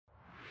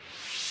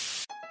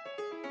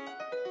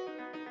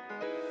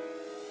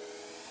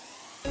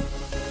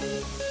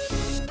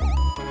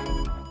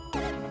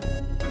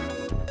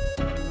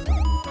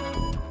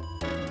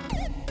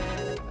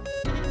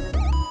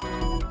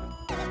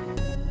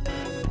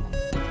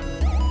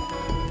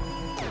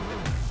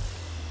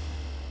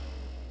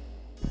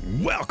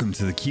Welcome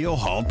to the Keel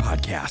Hauled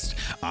Podcast.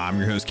 I'm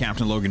your host,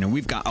 Captain Logan, and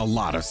we've got a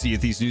lot of Sea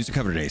of Thieves news to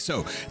cover today,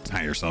 so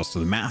tie yourselves to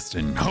the mast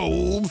and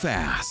hold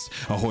fast.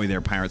 Ahoy there,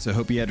 pirates. I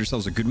hope you had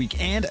yourselves a good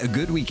week and a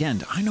good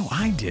weekend. I know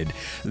I did.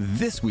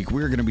 This week,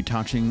 we're going to be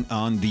touching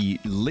on the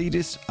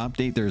latest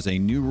update. There's a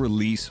new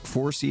release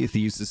for Sea of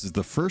Thieves. This is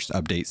the first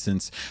update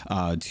since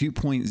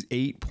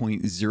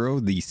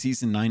 2.8.0. The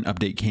Season 9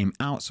 update came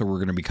out, so we're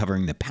going to be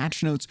covering the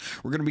patch notes.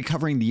 We're going to be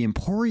covering the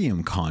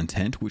Emporium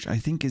content, which I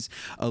think is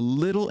a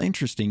little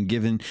interesting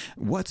given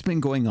what's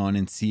been going on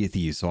in Sea of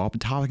Thieves. So I'll be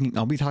talking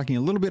a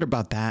little bit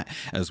about that,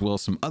 as well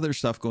as some other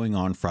stuff going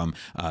on from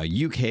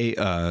UK,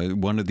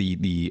 one of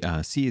the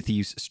Sea of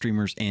Thieves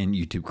streamers and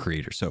YouTube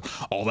creators. So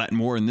all that and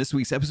more in this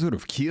week's episode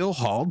of Keel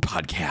Hauled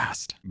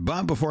Podcast.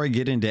 But before I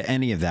get into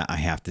any of that, I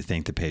have to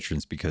thank the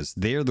patrons because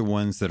they're the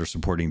ones that are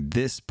supporting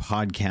this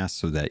podcast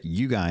so that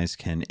you guys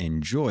can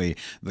enjoy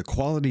the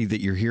quality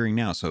that you're hearing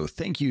now. So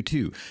thank you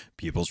to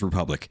People's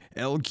Republic,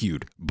 El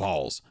Cute,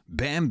 Balls,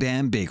 Bam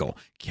Bam Bagel,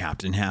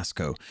 Captain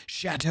Hasco,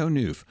 Chateau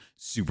Neuf,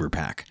 Super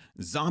Pack,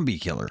 Zombie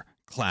Killer,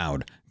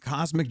 Cloud,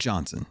 Cosmic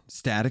Johnson,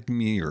 Static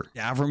Mirror,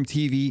 Davram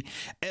TV,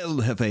 El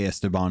Jefe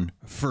Esteban,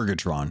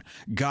 Fergatron,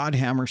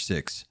 Godhammer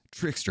 6,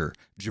 Trickster,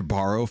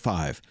 Jabaro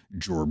 5,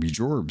 Jorby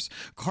Jorbs,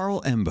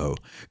 Carl Embo,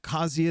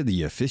 Kazia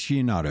the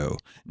Aficionado,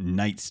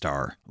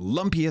 Nightstar,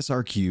 Lumpy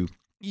SRQ,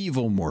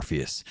 Evil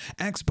Morpheus,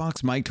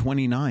 Xbox Mike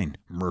 29,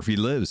 Murphy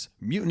Lives,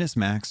 Mutinous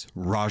Max,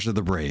 Raja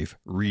the Brave,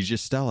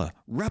 Regis Stella,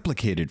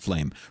 Replicated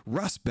Flame,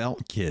 Rust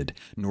Belt Kid,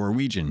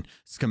 Norwegian,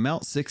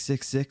 Skamelt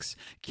 666,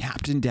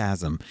 Captain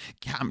Dasm,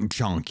 Captain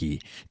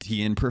Chonky,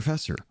 TN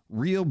Professor,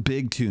 Real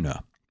Big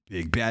Tuna,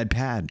 Big Bad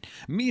Pad,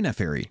 Mina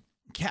Fairy,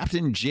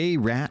 Captain J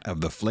Rat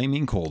of the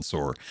Flaming Cold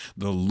Sore,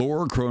 the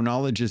Lore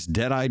Chronologist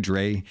Deadeye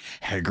Dre,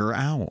 Heger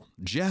Owl,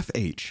 Jeff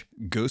H,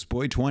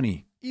 Ghostboy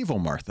 20, Evil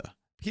Martha,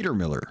 Peter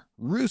Miller,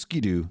 Rooski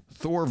Doo,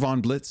 Thor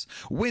Von Blitz,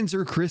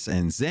 Windsor Chris,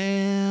 and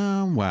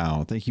Zam.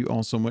 Wow. Thank you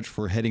all so much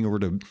for heading over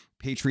to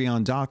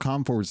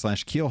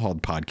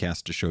patreon.com/Keelhauled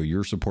Podcast to show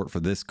your support for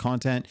this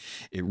content.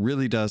 It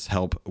really does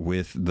help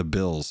with the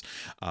bills.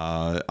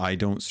 I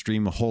don't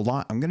stream a whole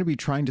lot. I'm going to be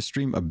trying to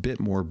stream a bit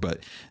more,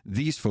 but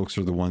these folks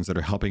are the ones that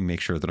are helping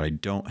make sure that I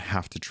don't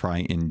have to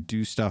try and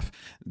do stuff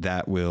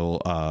that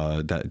will,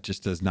 that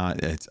just does not,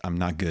 I'm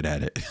not good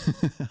at it.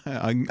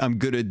 I'm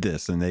good at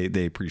this, and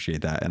they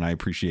appreciate that. And I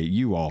appreciate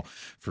you all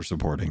for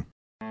supporting.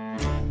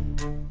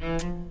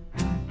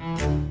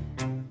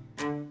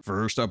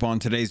 First up on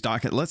today's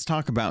docket, let's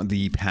talk about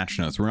the patch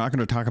notes. We're not going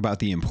to talk about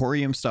the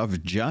Emporium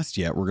stuff just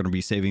yet. We're going to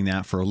be saving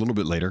that for a little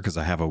bit later because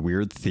I have a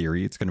weird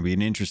theory. It's going to be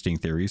an interesting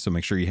theory, so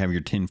make sure you have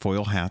your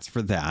tinfoil hats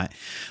for that.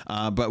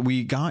 But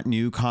we got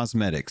new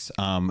cosmetics.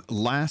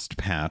 Last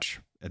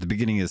patch, at the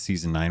beginning of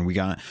season 9, we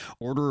got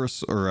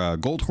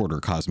Gold Hoarder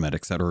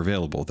cosmetics that are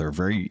available. They're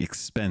very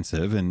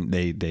expensive and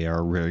they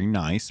are very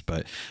nice,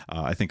 but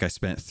I think I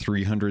spent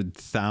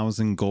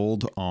 300,000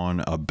 gold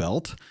on a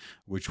belt,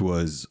 which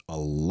was a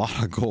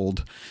lot of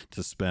gold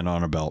to spend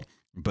on a belt.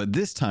 But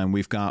this time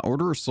we've got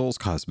Order of Souls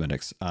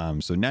cosmetics.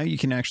 So now you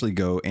can actually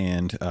go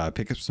and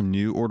pick up some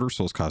new Order of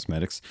Souls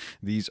cosmetics.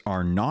 These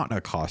are not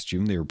a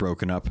costume. They are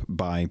broken up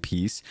by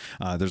piece.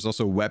 There's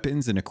also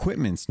weapons and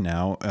equipments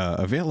now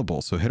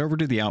available. So head over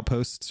to the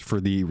outposts for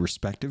the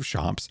respective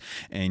shops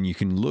and you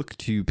can look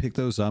to pick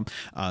those up.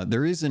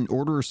 There is an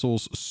Order of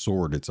Souls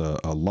sword. It's a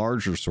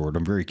larger sword.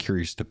 I'm very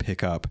curious to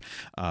pick up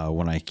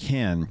when I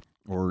can.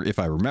 Or if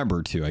I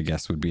remember to, I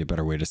guess would be a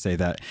better way to say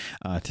that,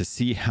 to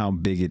see how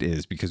big it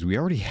is, because we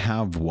already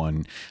have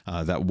one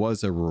that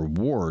was a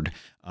reward.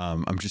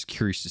 I'm just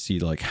curious to see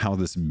like how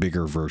this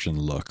bigger version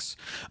looks.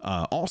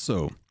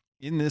 Also,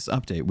 in this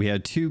update, we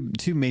had two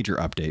major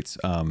updates.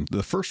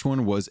 The first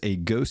one was a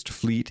Ghost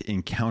Fleet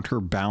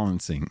encounter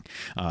balancing.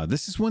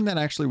 This is one that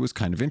actually was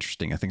kind of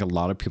interesting. I think a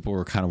lot of people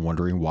were kind of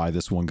wondering why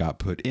this one got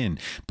put in,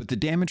 but the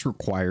damage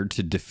required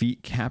to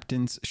defeat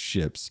captains'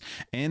 ships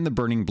and the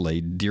Burning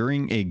Blade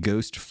during a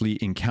Ghost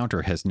Fleet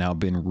encounter has now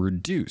been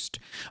reduced.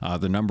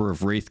 The number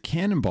of Wraith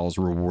cannonballs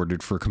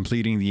rewarded for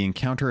completing the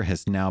encounter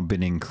has now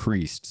been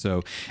increased.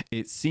 So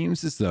it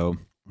seems as though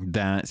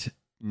that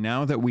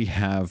now that we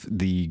have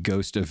the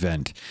Ghost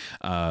event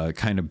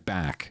kind of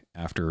back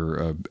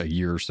after a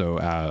year or so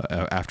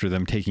after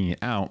them taking it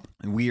out,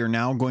 we are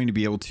now going to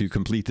be able to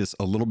complete this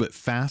a little bit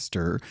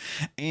faster,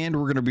 and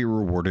we're going to be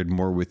rewarded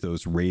more with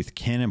those Wraith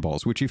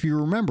cannonballs, which, if you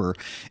remember,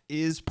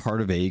 is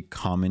part of a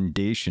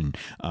commendation.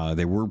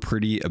 They were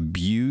pretty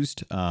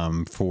abused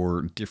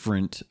for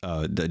different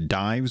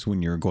dives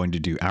when you're going to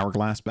do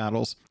hourglass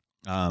battles.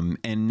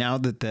 And now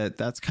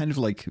that's kind of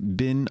like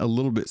been a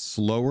little bit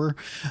slower,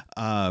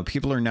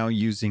 people are now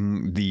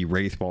using the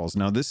Wraith balls.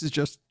 Now this is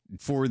just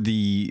for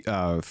the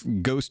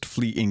Ghost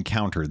Fleet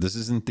encounter. This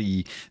isn't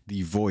the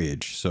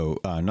voyage, so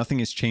nothing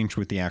has changed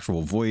with the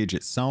actual voyage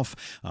itself.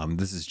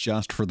 This is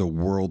just for the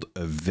world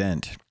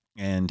event.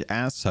 And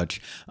as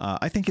such,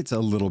 I think it's a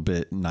little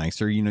bit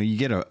nicer. You know, you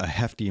get a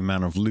hefty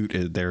amount of loot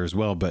there as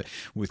well, but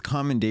with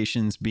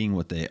commendations being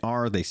what they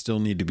are, they still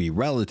need to be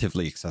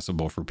relatively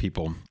accessible for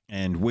people.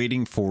 and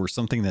waiting for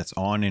something that's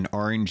on an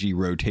RNG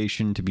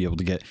rotation to be able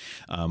to get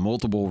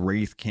multiple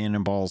Wraith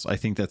Cannonballs. I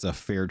think that's a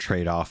fair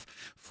trade-off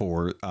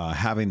for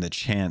having the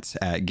chance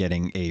at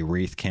getting a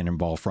Wraith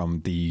Cannonball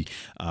from the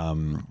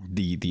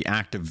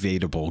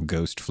activatable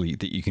Ghost Fleet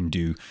that you can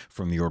do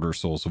from the Order of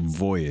Souls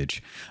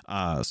Voyage.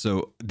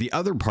 So the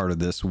other part of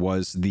this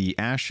was the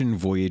Ashen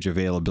Voyage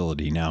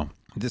availability. Now,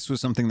 this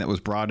was something that was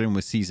brought in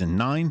with Season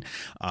 9.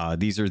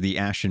 These are the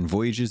Ashen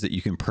Voyages that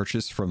you can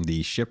purchase from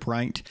the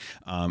shipwright,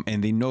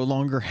 and they no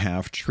longer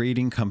have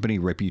trading company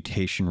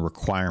reputation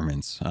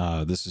requirements.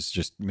 This is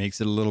just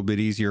makes it a little bit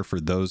easier for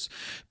those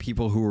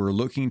people who are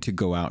looking to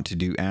go out to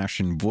do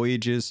Ashen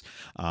Voyages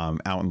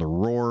out in the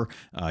Roar.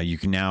 You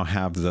can now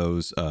have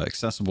those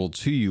accessible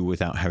to you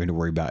without having to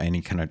worry about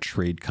any kind of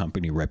trade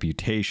company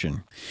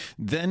reputation.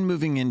 Then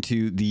moving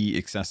into the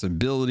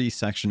accessibility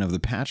section of the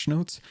patch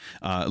notes,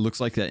 it looks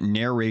like that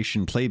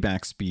narration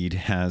playback speed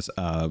has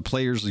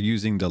players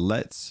using the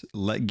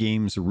let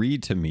games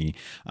read to me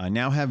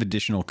now have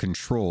additional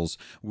controls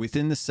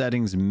within the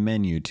settings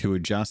menu to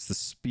adjust the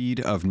speed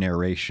of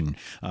narration.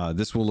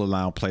 This will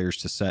allow players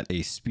to set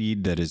a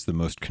speed that is the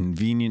most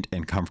convenient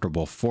and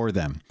comfortable for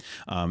them.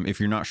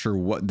 If you're not sure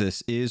what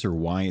this is or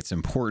why it's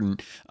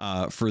important,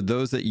 for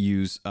those that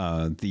use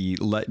the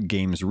let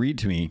games read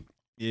to me,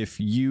 if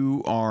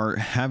you are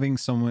having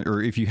someone,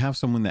 or if you have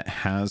someone that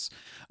has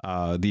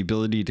the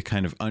ability to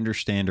kind of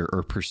understand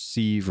or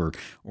perceive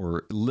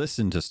or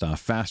listen to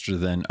stuff faster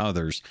than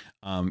others,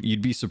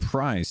 you'd be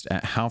surprised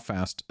at how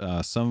fast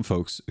some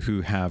folks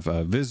who have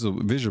visual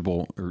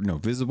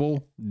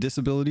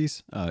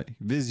disabilities,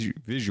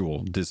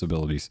 visual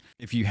disabilities.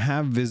 If you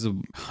have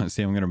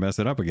see, I'm going to mess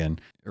it up again,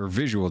 or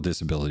visual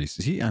disabilities.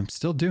 See, I'm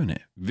still doing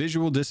it.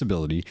 Visual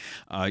disability,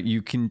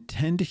 you can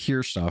tend to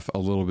hear stuff a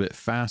little bit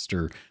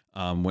faster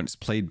when it's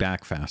played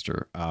back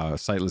faster.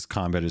 Sightless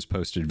Combat has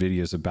posted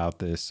videos about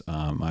this.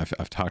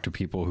 I've talked to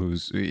people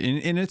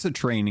and it's a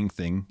training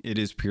thing. It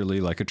is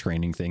purely like a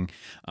training thing.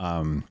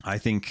 I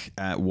think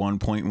at one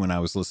point when I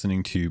was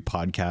listening to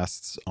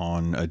podcasts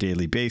on a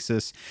daily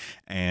basis,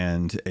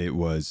 and it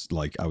was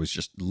like I was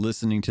just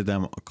listening to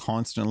them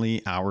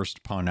constantly, hours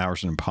upon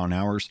hours and upon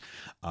hours,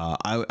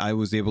 I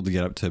was able to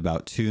get up to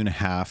about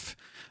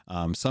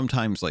 2.5,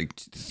 sometimes like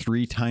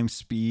 3 times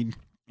speed,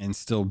 and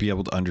still be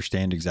able to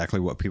understand exactly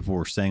what people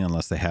were saying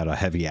unless they had a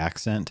heavy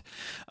accent.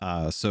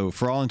 So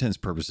for all intents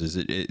and purposes,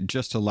 it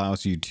just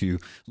allows you to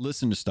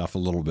listen to stuff a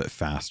little bit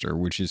faster,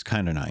 which is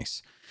kind of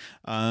nice.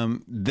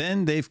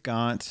 Then they've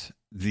got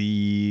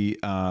the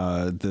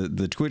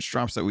Twitch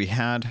drops that we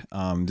had.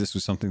 This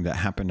was something that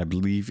happened, I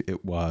believe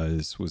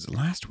was it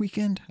last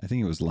weekend? I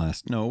think it was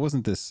no, it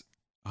wasn't this.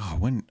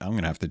 When I'm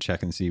going to have to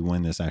check and see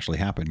when this actually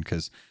happened,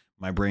 because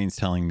my brain's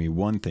telling me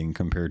one thing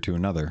compared to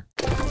another.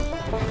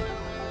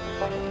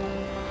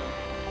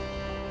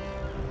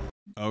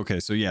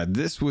 Okay, so yeah,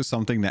 this was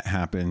something that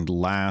happened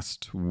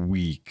last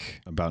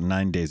week, about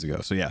 9 days ago.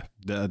 So yeah,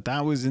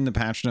 that was in the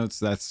patch notes.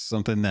 That's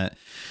something that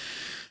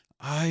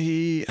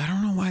I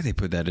don't know why they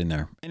put that in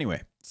there.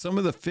 Anyway, some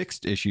of the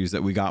fixed issues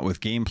that we got with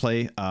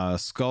gameplay: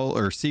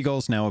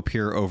 seagulls now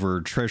appear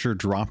over treasure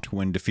dropped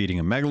when defeating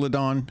a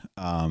megalodon.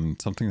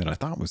 Something that I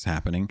thought was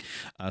happening.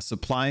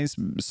 Supply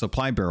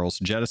barrels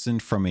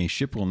jettisoned from a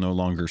ship will no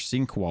longer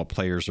sink while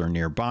players are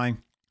nearby.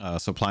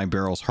 Supply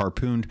barrels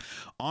harpooned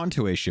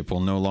onto a ship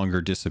will no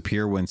longer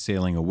disappear when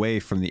sailing away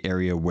from the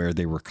area where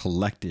they were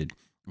collected.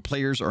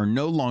 Players are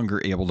no longer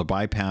able to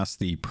bypass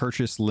the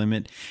purchase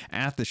limit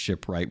at the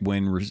shipwright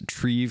when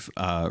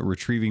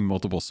retrieving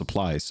multiple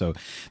supplies. So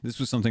this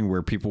was something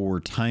where people were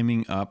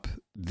timing up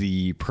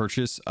the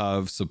purchase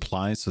of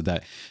supplies so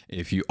that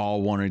if you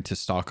all wanted to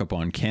stock up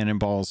on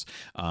cannonballs,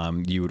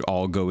 you would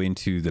all go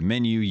into the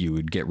menu, you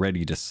would get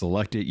ready to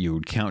select it, you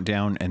would count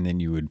down, and then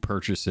you would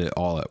purchase it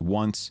all at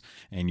once,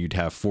 and you'd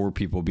have 4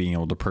 people being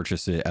able to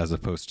purchase it as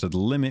opposed to the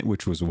limit,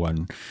 which was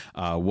one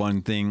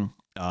thing.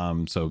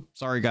 So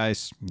sorry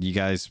guys, you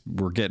guys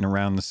were getting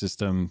around the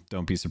system.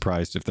 Don't be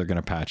surprised if they're going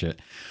to patch it.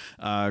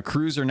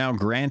 Crews are now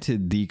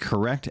granted the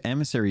correct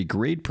emissary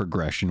grade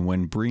progression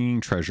when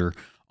bringing treasure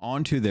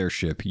onto their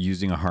ship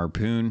using a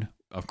harpoon.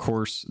 Of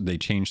course, they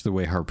changed the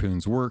way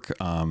harpoons work.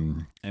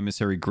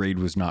 Emissary grade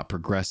was not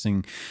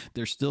progressing.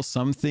 There's still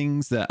some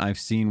things that I've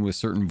seen with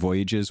certain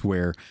voyages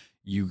where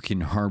you can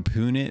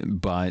harpoon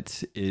it,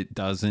 but it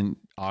doesn't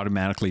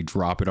automatically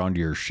drop it onto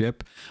your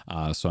ship.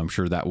 So I'm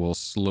sure that will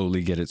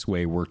slowly get its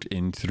way worked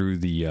in through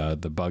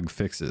the bug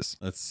fixes.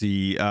 Let's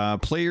see.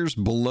 Players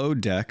below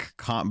deck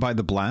caught by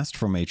the blast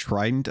from a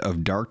trident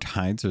of dark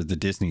tides, or the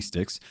Disney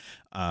sticks,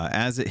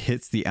 as it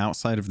hits the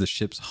outside of the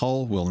ship's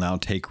hull, will now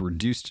take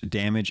reduced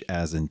damage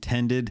as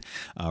intended.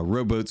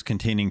 Rowboats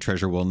containing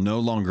treasure will no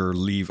longer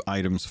leave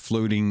items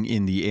floating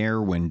in the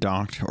air when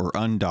docked or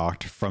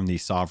undocked from the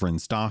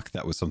Sovereign's dock.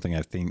 That was something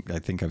I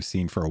think I've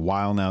seen for a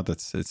while now.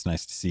 It's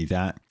nice to see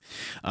that.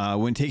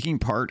 When taking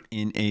part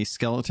in a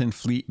skeleton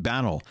fleet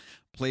battle,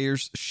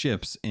 players'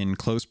 ships in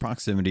close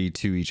proximity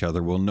to each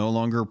other will no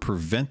longer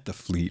prevent the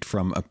fleet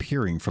from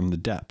appearing from the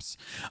depths,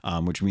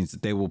 which means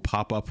that they will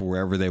pop up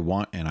wherever they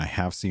want, and I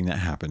have seen that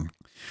happen.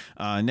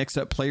 Next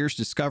up, players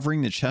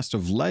discovering the chest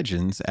of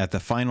legends at the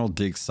final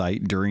dig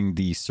site during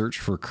the search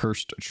for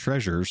cursed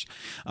treasures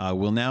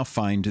will now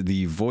find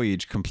the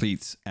voyage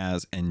completes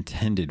as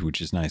intended,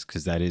 which is nice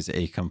because that is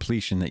a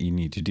completion that you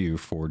need to do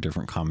for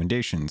different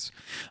commendations.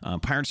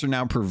 Pirates are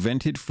now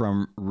prevented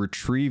from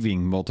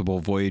retrieving multiple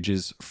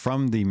voyages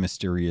from the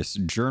mysterious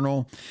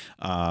journal.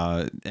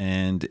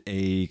 And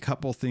a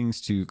couple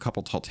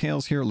tall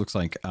tales here. It looks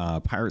like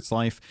Pirate's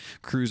Life.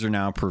 Crews are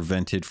now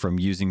prevented from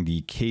using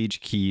the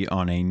cage key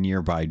on a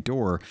nearby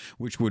door,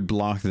 which would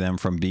block them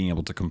from being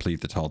able to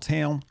complete the tall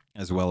tale,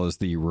 as well as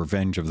the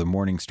Revenge of the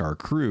Morningstar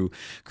crew.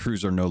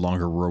 Crews are no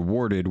longer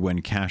rewarded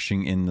when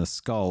cashing in the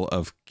skull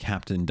of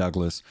Captain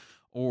Douglas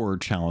or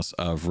Chalice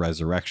of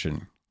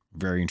Resurrection.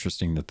 Very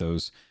interesting that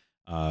those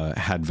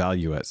had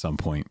value at some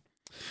point.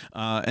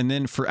 And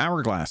then for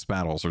Hourglass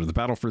battles, or the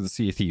Battle for the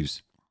Sea of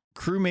Thieves,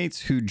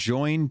 crewmates who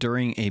join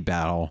during a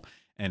battle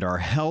and are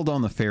held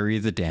on the Ferry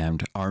of the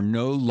Damned are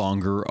no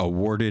longer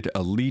awarded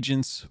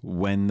allegiance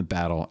when the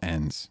battle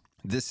ends.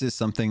 This is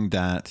something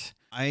that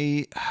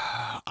I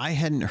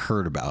hadn't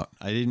heard about.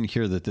 I didn't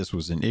hear that this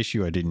was an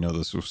issue. I didn't know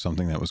this was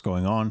something that was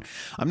going on.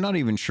 I'm not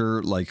even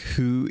sure like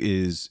who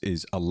is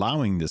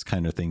allowing this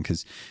kind of thing,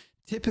 because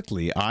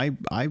typically I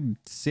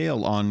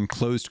sail on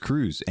closed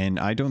cruise, and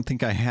I don't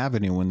think I have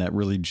anyone that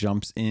really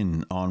jumps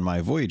in on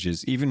my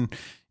voyages, even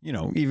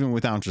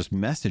without just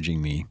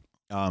messaging me.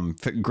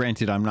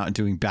 Granted, I'm not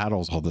doing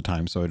battles all the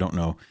time, so I don't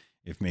know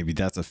if maybe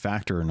that's a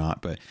factor or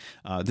not, but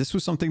this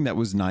was something that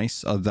was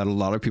nice, that a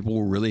lot of people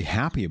were really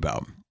happy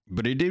about.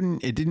 But it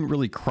didn't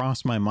really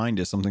cross my mind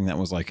as something that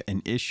was like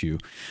an issue.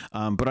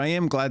 But I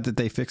am glad that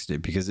they fixed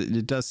it, because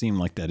it does seem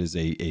like that is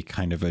a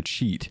kind of a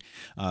cheat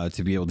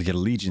to be able to get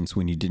allegiance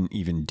when you didn't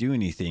even do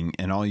anything,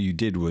 and all you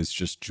did was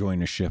just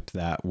join a ship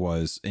that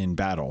was in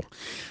battle.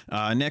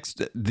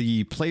 Next,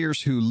 the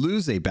players who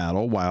lose a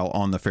battle while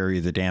on the Ferry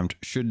of the Damned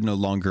should no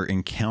longer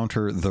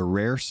encounter the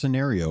rare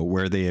scenario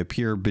where they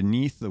appear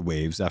beneath the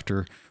waves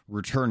after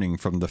returning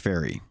from the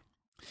ferry.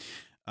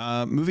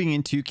 Moving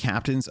into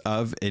Captains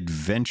of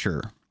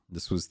Adventure.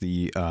 This was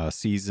the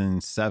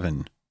season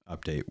 7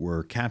 update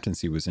where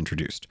captaincy was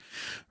introduced.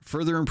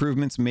 Further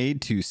improvements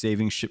made to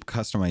saving ship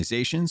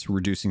customizations,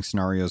 reducing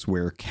scenarios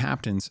where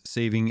captains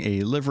saving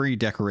a livery,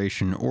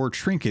 decoration, or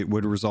trinket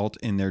would result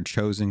in their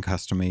chosen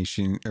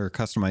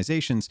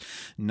customizations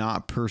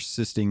not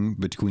persisting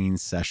between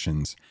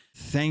sessions.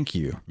 Thank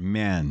you,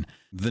 man.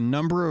 The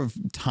number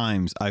of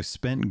times I've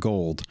spent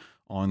gold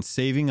on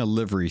saving a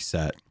livery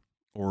set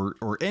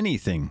or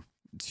anything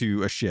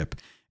to a ship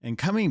and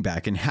coming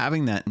back and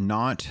having that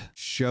not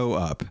show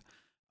up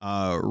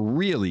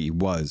really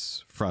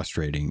was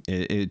frustrating,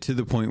 to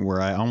the point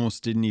where I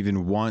almost didn't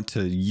even want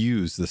to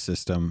use the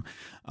system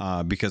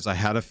because I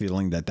had a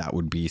feeling that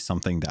would be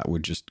something that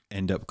would just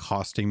end up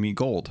costing me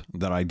gold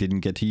that I didn't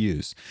get to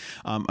use.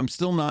 I'm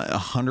still not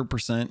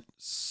 100%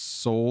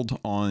 sold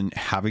on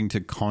having to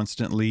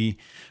constantly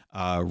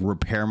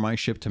repair my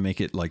ship to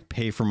make it like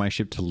pay for my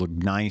ship to look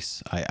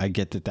nice. I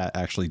get that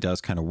actually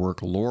does kind of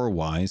work lore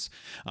wise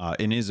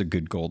and is a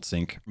good gold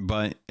sink.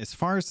 But as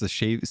far as the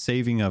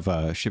saving of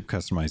ship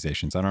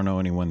customizations, I don't know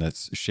anyone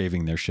that's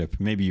shaving their ship.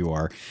 Maybe you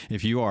are.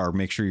 If you are,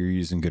 make sure you're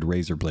using good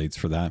razor blades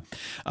for that.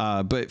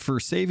 But for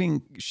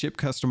saving ship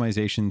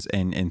customizations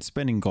and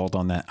spending gold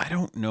on that, I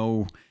don't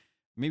know.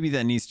 Maybe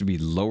that needs to be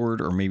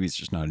lowered, or maybe it's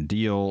just not a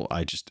deal.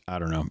 I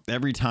don't know.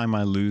 Every time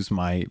I lose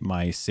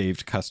my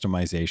saved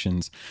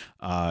customizations,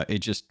 it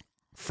just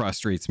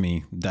frustrates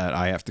me that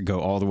I have to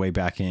go all the way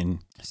back in,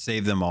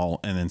 save them all,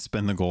 and then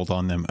spend the gold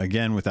on them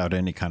again without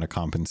any kind of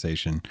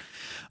compensation.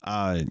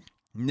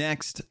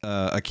 Next,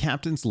 a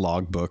captain's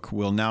logbook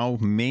will now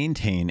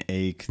maintain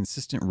a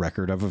consistent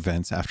record of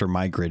events after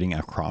migrating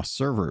across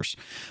servers.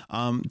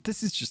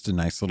 This is just a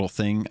nice little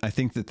thing. I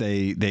think that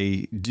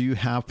they do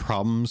have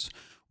problems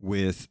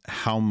with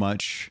how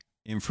much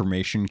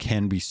information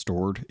can be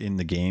stored in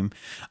the game.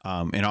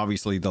 And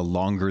obviously the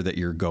longer that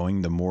you're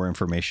going, the more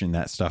information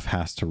that stuff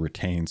has to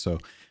retain. So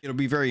it'll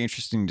be very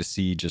interesting to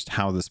see just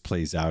how this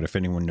plays out, if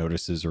anyone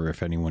notices, or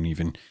if anyone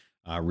even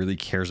really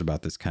cares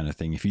about this kind of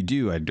thing. If you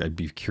do, I'd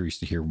be curious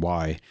to hear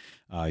why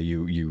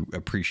you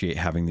appreciate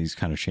having these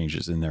kind of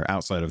changes in there,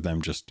 outside of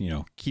them just,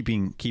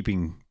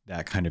 keeping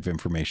that kind of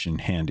information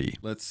handy.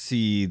 Let's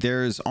see.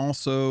 There's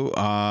also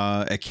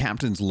a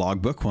captain's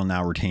logbook will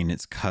now retain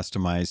its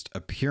customized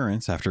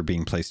appearance after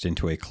being placed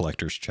into a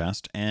collector's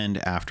chest and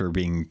after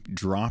being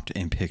dropped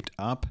and picked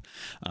up.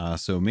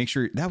 So make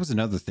sure that was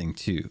another thing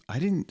too. I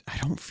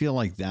don't feel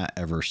like that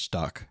ever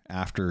stuck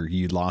after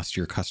you lost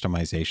your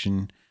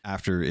customization.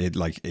 After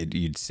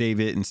you'd save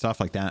it and stuff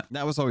like that.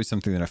 That was always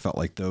something that I felt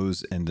like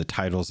those and the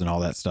titles and all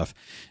that stuff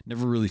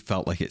never really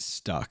felt like it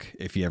stuck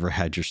if you ever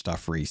had your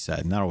stuff reset.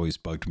 And that always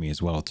bugged me as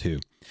well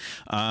too.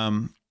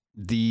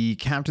 The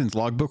captain's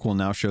logbook will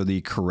now show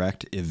the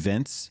correct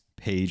events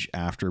page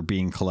after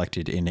being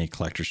collected in a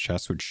collector's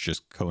chest, which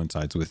just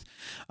coincides with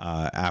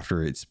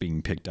after it's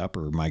being picked up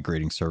or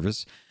migrating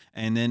service.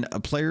 And then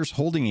players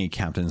holding a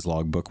captain's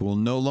logbook will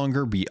no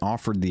longer be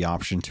offered the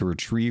option to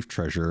retrieve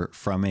treasure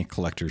from a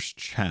collector's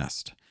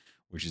chest,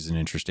 which is an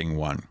interesting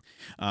one.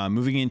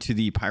 Moving into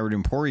the Pirate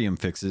Emporium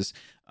fixes,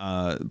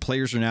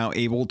 players are now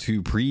able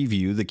to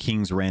preview the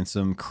King's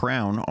Ransom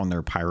crown on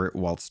their pirate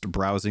whilst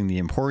browsing the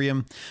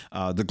Emporium.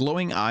 The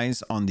glowing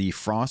eyes on the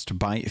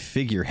Frostbite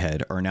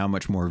figurehead are now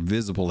much more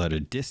visible at a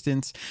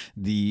distance.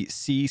 The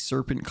Sea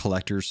Serpent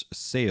Collector's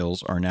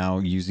sails are now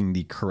using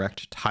the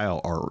correct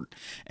tile art.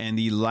 And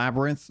the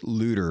Labyrinth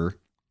Looter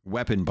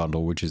weapon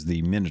bundle, which is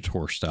the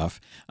Minotaur stuff,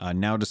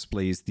 now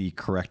displays the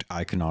correct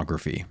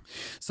iconography.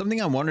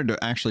 Something I wanted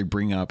to actually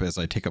bring up as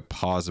I take a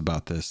pause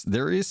about this,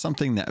 there is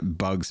something that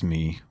bugs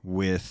me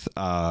with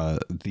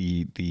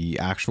the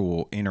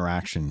actual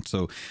interaction.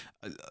 So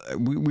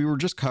we were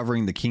just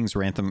covering the King's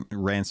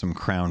Ransom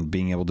crown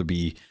being able to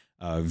be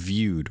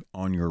viewed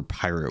on your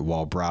pirate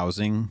while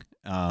browsing,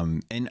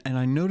 and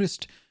I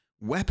noticed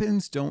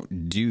weapons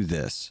don't do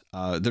this.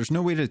 There's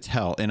no way to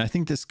tell, and I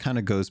think this kind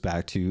of goes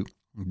back to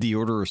the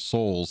Order of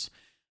Souls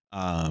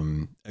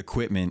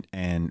equipment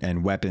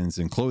and weapons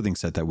and clothing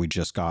set that we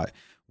just got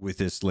with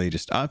this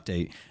latest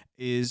update.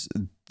 Is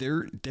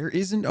there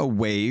isn't a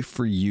way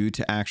for you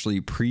to actually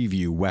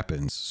preview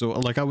weapons. So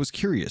like, I was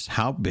curious,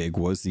 how big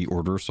was the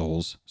Order of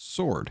Souls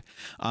sword?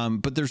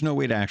 But there's no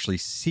way to actually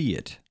see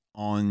it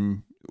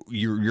on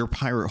your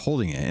pirate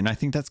holding it, and I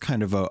think that's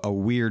kind of a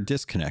weird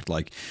disconnect.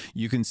 Like,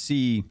 you can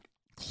see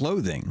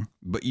clothing,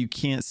 but you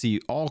can't see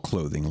all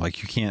clothing.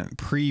 Like, you can't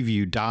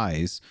preview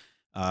dyes,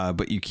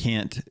 but you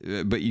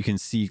can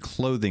see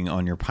clothing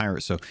on your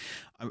pirate. So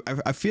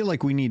I feel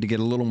like we need to get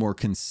a little more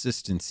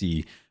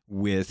consistency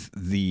with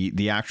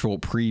the actual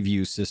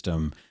preview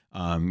system.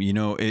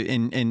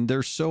 And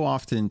there's so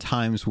often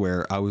times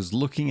where I was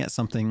looking at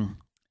something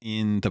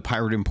in the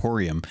Pirate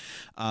Emporium,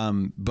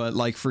 but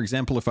like, for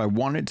example, if I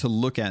wanted to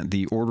look at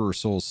the Order of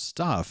Souls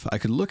stuff, I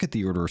could look at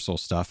the Order of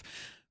Souls stuff,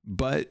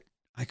 but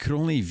I could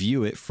only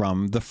view it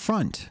from the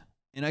front,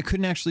 and I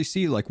couldn't actually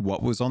see like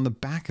what was on the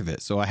back of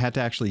it. So I had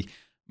to actually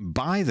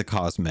buy the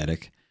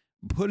cosmetic,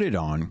 put it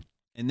on,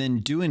 and then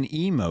do an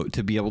emote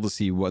to be able to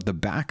see what the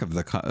back of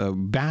the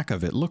back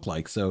of it looked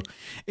like. So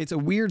it's a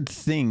weird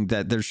thing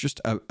that there's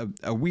just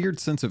a weird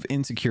sense of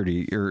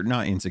insecurity, or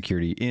not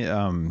insecurity.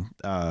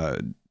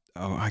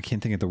 I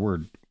can't think of the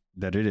word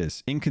that it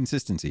is.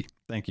 Inconsistency.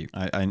 Thank you.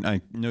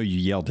 I know you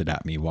yelled it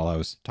at me while I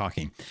was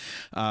talking.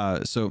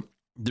 So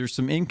there's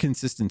some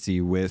inconsistency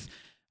with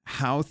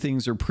how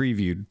things are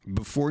previewed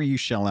before you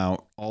shell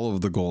out all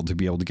of the gold to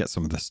be able to get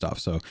some of this stuff.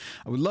 So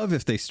I would love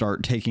if they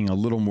start taking a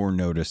little more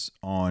notice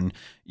on,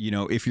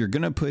 if you're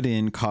going to put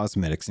in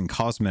cosmetics, and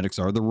cosmetics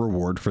are the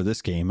reward for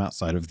this game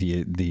outside of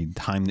the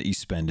time that you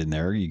spend in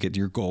there. You get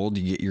your gold,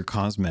 you get your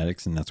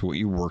cosmetics, and that's what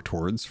you work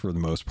towards for the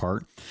most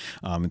part.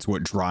 It's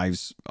what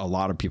drives a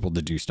lot of people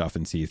to do stuff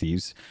in Sea of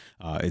Thieves.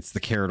 It's the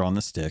carrot on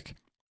the stick.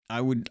 I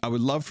would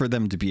love for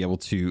them to be able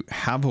to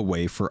have a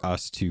way for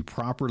us to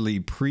properly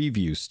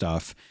preview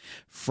stuff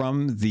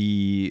from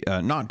the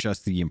not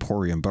just the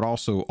Emporium, but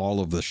also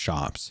all of the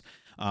shops.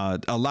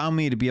 Allow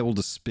me to be able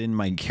to spin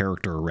my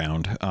character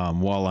around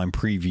while I'm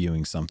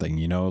previewing something,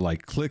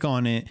 like click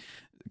on it,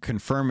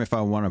 confirm if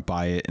I want to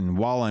buy it, and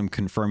while I'm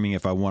confirming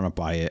if I want to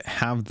buy it,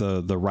 have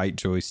the right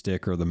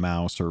joystick or the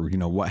mouse or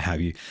what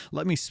have you,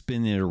 let me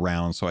spin it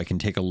around so I can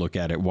take a look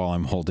at it while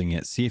I'm holding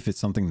it, see if it's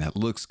something that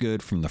looks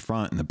good from the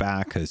front and the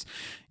back, because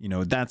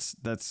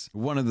that's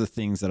one of the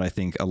things that I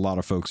think a lot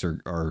of folks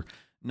are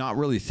not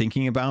really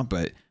thinking about,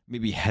 but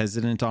maybe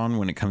hesitant on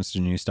when it comes to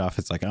new stuff.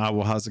 It's like,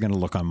 well, how's it going to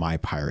look on my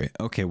pirate?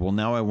 Okay, well,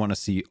 now I want to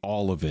see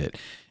all of it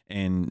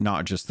and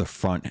not just the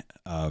front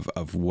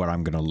of what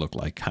I'm going to look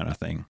like, kind of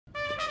thing.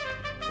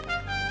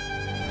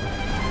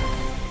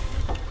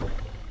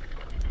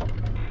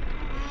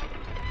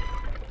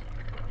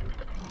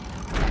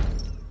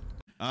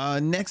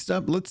 Next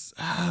up, let's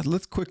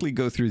quickly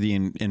go through the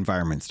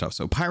environment stuff.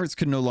 So pirates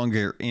could no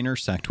longer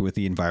intersect with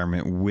the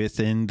environment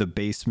within the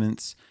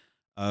basements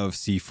of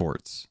sea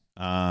forts,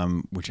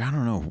 which I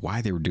don't know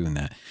why they were doing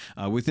that.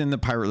 Within the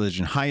Pirate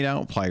Legend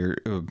hideout,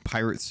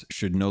 pirates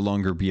should no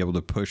longer be able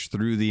to push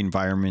through the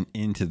environment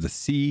into the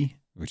sea,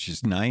 which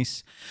is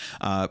nice.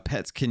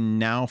 Pets can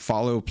now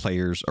follow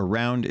players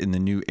around in the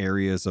new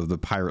areas of the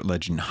Pirate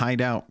Legend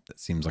hideout. That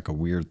seems like a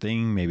weird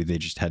thing. Maybe they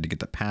just had to get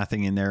the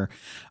pathing in there.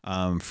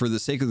 For the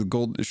sake of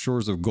the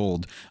Shores of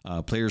Gold,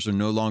 players are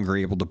no longer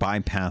able to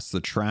bypass the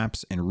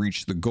traps and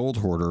reach the Gold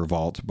Hoarder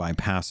vault by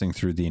passing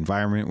through the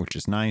environment, which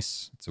is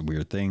nice. It's a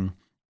weird thing.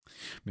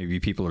 Maybe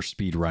people are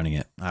speed running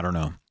it. I don't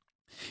know.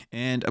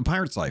 And A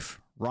Pirate's Life.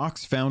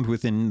 Rocks found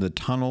within the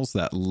tunnels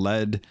that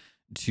led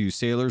to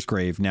Sailor's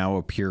Grave now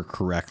appear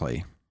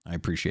correctly. I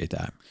appreciate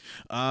that.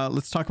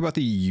 Let's talk about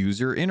the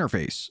user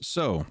interface.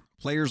 So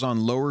players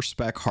on lower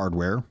spec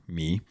hardware,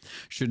 me,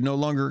 should no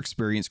longer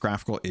experience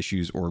graphical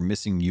issues or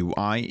missing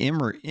UI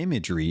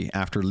imagery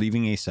after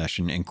leaving a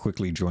session and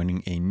quickly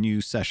joining a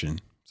new session.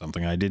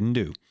 Something I didn't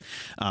do.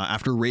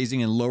 After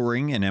raising and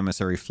lowering an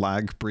emissary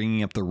flag,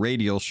 bringing up the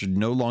radial should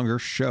no longer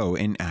show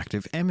an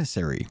active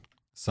emissary.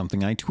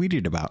 Something I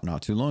tweeted about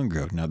not too long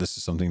ago. Now, this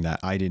is something that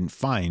I didn't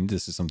find.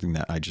 This is something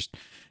that I just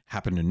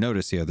happened to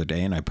notice the other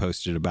day, and I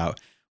posted about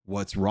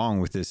what's wrong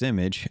with this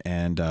image,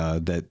 and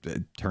that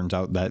it turns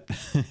out that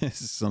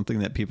this is something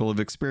that people have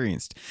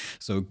experienced.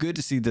 So good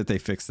to see that they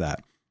fixed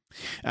that.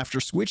 After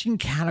switching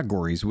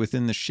categories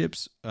within the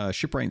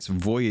Shipwright's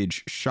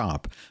Voyage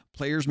shop,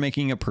 players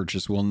making a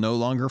purchase will no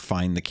longer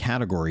find the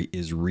category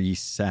is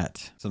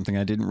reset. Something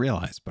I didn't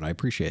realize, but I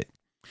appreciate.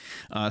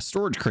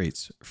 Storage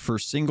crates for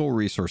single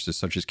resources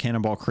such as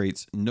cannonball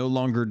crates no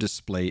longer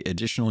display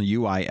additional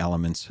UI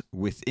elements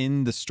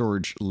within the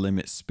storage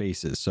limit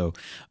spaces. So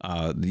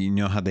you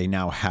know how they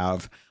now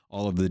have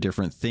all of the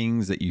different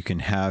things that you can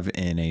have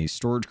in a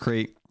storage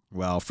crate?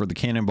 Well, for the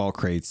cannonball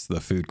crates, the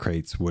food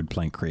crates, wood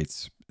plank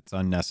crates, it's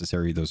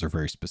unnecessary. Those are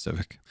very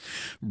specific.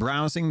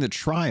 Browsing the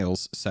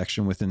trials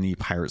section within the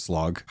Pirates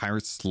log.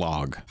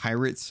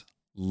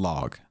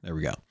 There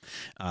we go.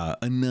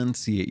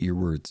 Enunciate your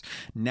words.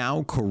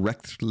 Now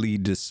correctly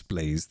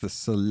displays the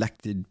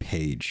selected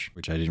page,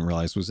 which I didn't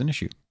realize was an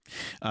issue.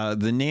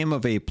 The name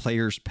of a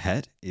player's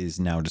pet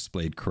is now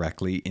displayed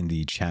correctly in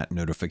the chat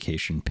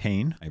notification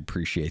pane. I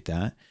appreciate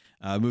that.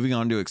 Moving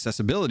on to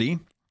accessibility.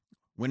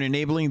 When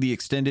enabling the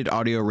extended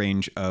audio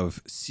range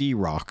of Sea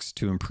Rocks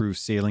to improve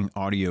sailing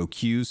audio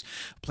cues,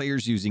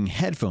 players using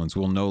headphones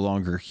will no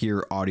longer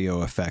hear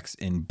audio effects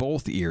in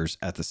both ears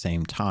at the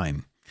same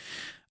time.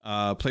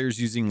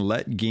 Players using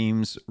Let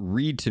Games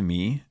Read to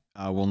Me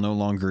will no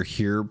longer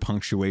hear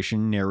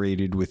punctuation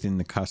narrated within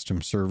the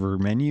custom server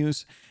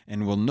menus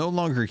and will no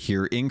longer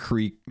hear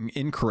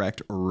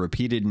incorrect or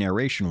repeated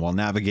narration while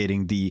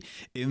navigating the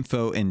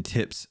info and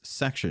tips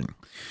section.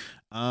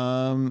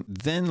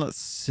 Then let's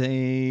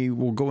say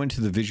we'll go into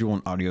the visual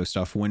and audio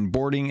stuff. When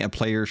boarding a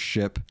player's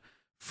ship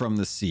from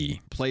the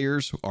sea,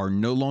 players are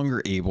no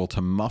longer able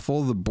to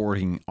muffle the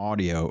boarding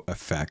audio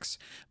effects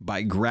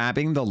by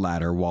grabbing the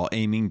ladder while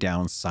aiming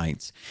down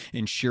sights,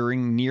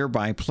 ensuring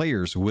nearby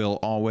players will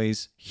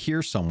always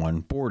hear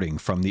someone boarding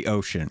from the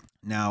ocean.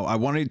 Now, I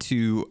wanted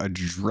to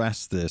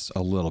address this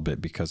a little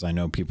bit because I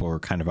know people are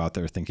kind of out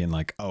there thinking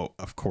like, oh,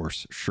 of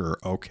course, sure,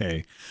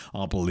 okay,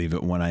 I'll believe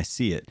it when I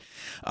see it.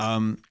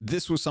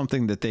 This was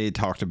something that they had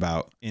talked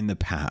about in the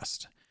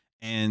past.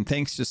 And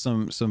thanks to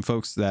some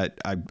folks that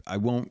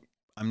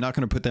I'm not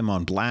going to put them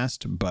on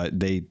blast, but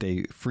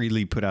they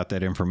freely put out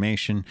that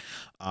information.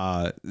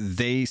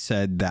 They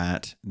said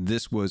that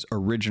this was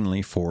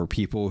originally for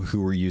people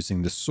who were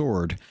using the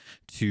sword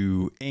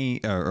to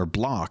aim or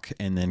block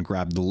and then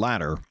grab the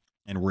ladder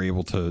and were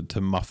able to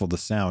muffle the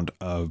sound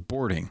of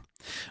boarding.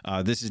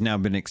 This has now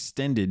been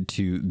extended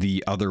to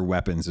the other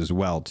weapons as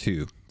well,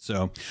 too.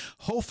 So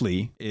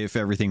hopefully, if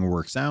everything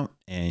works out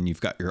and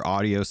you've got your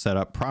audio set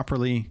up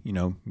properly,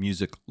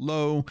 music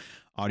low,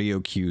 audio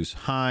cues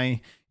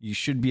high, you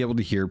should be able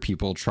to hear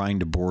people trying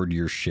to board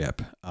your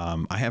ship.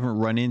 I haven't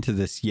run into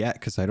this yet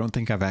because I don't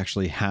think I've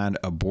actually had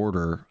a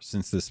boarder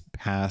since this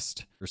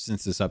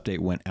update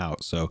went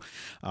out. So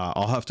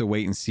I'll have to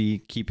wait and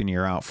see. Keep an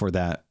ear out for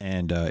that.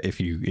 And if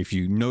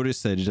you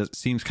notice that it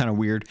seems kind of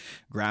weird,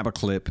 grab a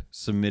clip,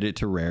 submit it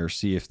to Rare,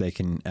 see if they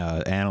can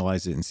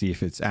analyze it and see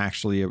if it's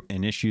actually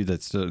an issue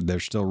that they're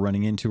still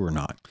running into or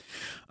not.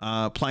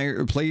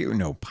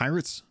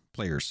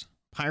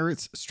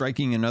 Pirates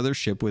striking another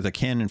ship with a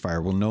cannon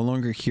fire will no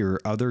longer hear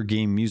other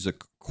game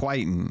music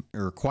quieten.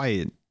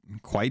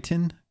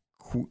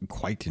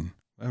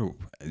 Oh,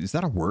 is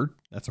that a word?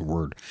 That's a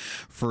word.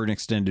 For an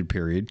extended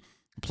period.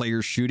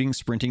 Players shooting,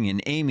 sprinting,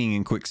 and aiming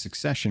in quick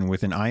succession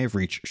with an eye of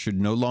reach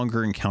should no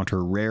longer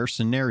encounter rare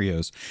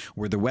scenarios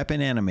where the weapon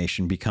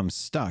animation becomes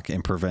stuck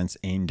and prevents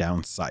aim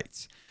down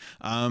sights.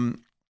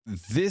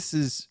 This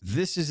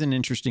is an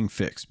interesting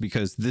fix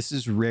because this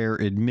is Rare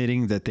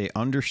admitting that they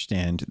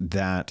understand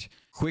that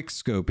quick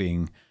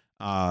scoping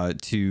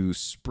to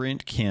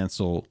sprint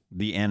cancel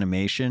the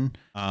animation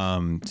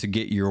to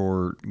get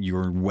your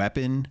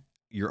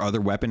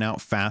other weapon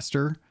out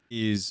faster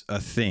is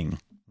a thing.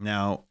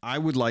 Now, I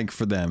would like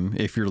for them,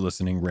 if you're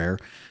listening, Rare,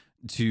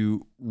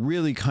 to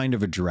really kind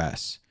of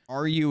address,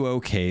 are you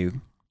okay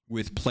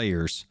with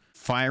players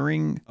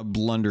firing a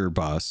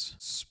blunderbuss,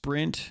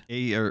 sprint,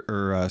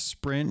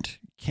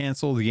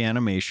 cancel the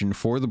animation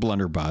for the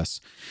blunderbuss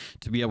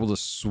to be able to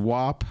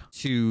swap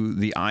to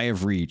the eye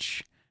of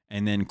reach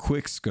and then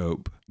quick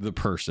scope the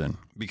person?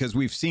 Because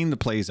we've seen the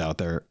plays out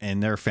there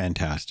and they're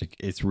fantastic.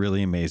 It's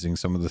really amazing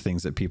some of the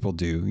things that people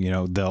do.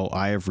 They'll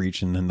eye of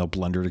reach and then they'll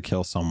blunder to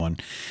kill someone,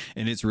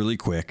 and it's really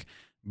quick,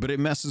 but it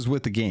messes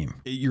with the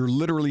game. You're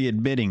literally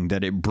admitting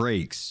that it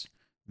breaks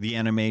the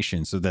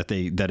animation so that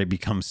it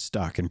becomes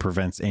stuck and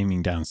prevents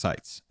aiming down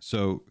sights.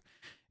 So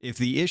if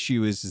the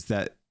issue is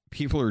that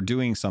people are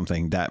doing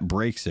something that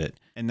breaks it,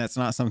 and that's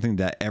not something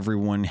that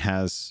everyone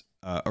has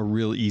a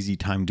real easy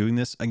time doing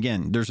this.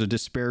 Again, there's a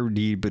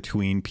disparity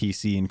between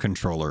PC and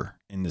controller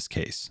in this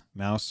case.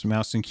 Mouse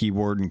and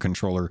keyboard and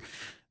controller,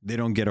 they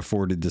don't get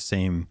afforded the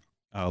same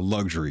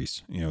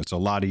luxuries. It's a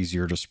lot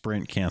easier to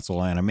sprint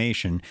cancel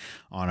animation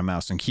on a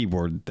mouse and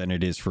keyboard than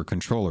it is for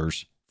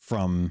controllers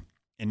from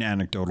an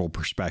anecdotal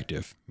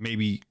perspective.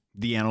 Maybe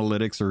the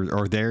analytics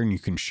are there and you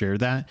can share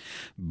that,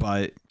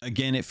 but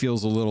again, it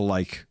feels a little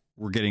like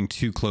we're getting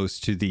too close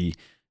to the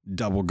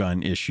double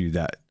gun issue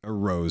that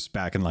arose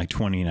back in like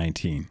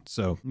 2019.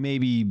 So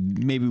maybe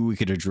we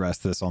could address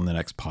this on the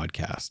next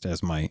podcast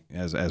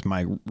as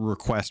my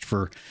request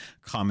for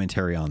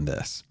commentary on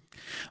this.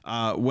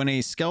 When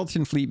a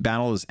skeleton fleet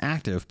battle is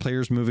active,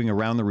 players moving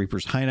around the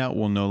Reaper's hideout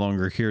will no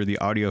longer hear the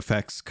audio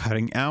effects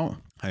cutting out.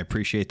 I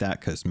appreciate that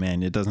because,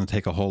 man, it doesn't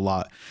take a whole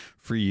lot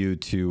for you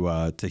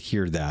to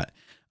hear that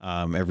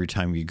every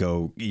time you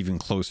go even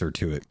closer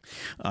to it.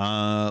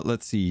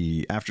 Let's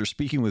see. After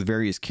speaking with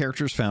various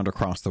characters found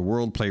across the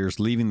world,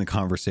 players leaving the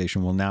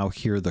conversation will now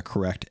hear the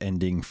correct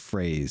ending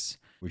phrase,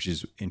 which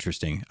is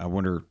interesting. I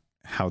wonder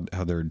how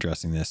they're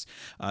addressing this.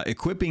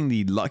 Equipping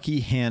the Lucky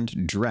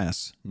Hand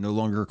dress no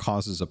longer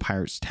causes a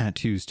pirate's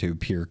tattoos to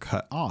appear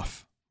cut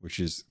off, which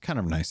is kind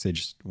of nice. They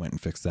just went and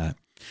fixed that.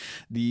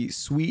 The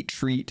Sweet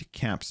Treat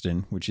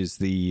capstan, which is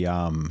the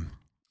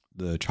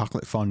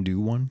chocolate fondue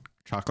one,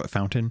 chocolate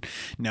fountain,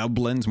 now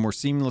blends more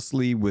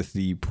seamlessly with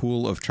the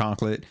pool of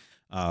chocolate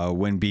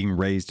when being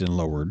raised and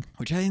lowered,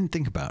 which I didn't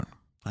think about.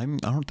 I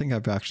don't think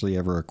I've actually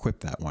ever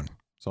equipped that one,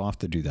 so I'll have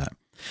to do that.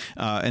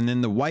 And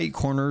then the white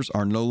corners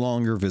are no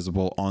longer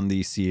visible on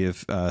the Sea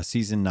of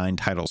Season 9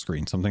 title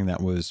screen, something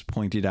that was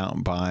pointed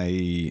out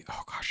by,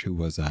 oh gosh, who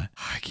was that?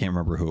 I can't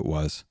remember who it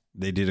was.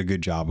 They did a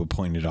good job of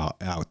pointing it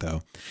out,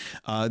 though.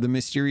 The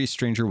mysterious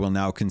stranger will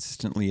now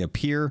consistently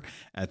appear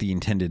at the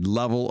intended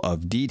level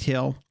of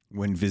detail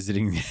when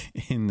visiting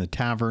in the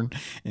tavern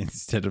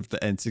instead of the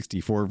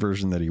N64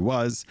 version that he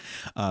was.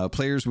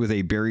 Players with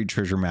a buried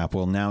treasure map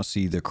will now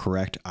see the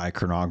correct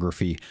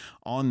iconography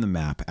on the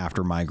map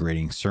after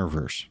migrating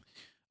servers.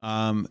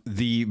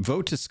 The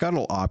vote to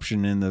scuttle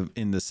option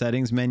in the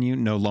settings menu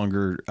no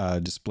longer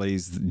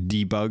displays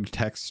debug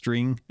text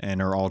string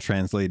and are all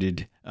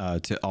translated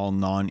to all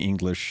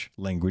non-English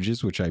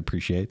languages, which I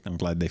appreciate. I'm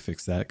glad they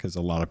fixed that because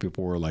a lot of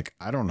people were like,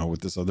 I don't know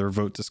what this other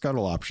vote to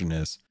scuttle option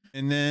is.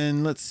 And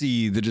then let's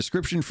see, the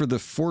description for the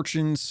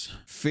Fortune's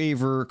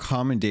Favor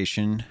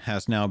commendation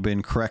has now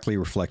been correctly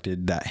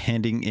reflected that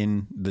handing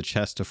in the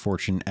chest of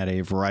fortune at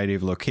a variety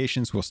of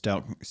locations will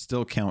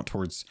still count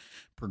towards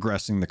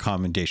progressing the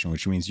commendation,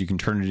 which means you can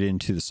turn it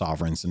into the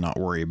sovereigns and not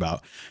worry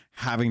about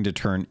having to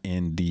turn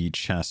in the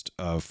chest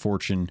of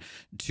fortune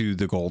to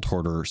the gold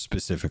hoarder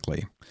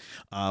specifically.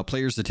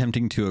 Players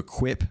attempting to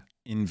equip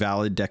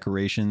invalid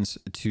decorations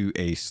to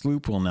a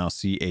sloop will now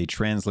see a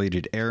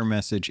translated error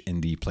message in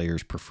the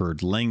player's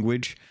preferred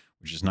language,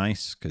 which is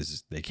nice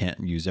because they can't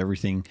use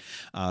everything.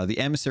 The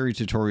emissary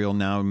tutorial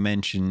now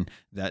mention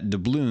that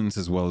doubloons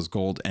as well as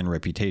gold and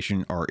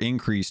reputation are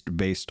increased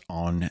based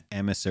on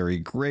emissary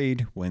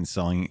grade when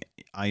selling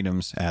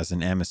items as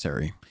an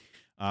emissary.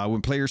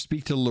 When players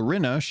speak to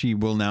Lorena, she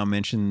will now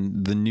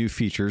mention the new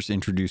features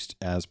introduced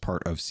as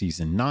part of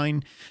Season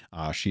 9.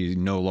 She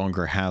no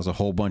longer has a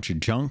whole bunch of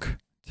junk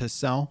to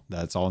sell.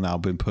 That's all now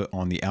been put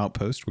on the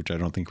outpost, which I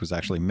don't think was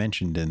actually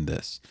mentioned in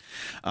this.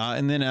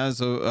 And then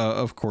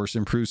of course,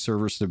 improve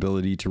server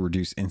stability to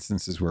reduce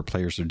instances where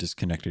players are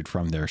disconnected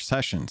from their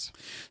sessions.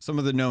 Some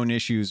of the known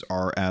issues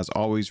are, as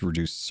always,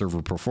 reduced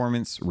server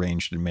performance,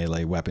 ranged and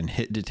melee weapon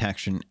hit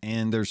detection,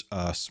 and there's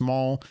a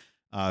small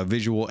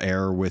visual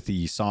error with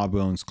the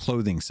Sawbones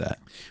clothing set,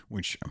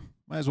 which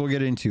might as well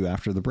get into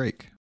after the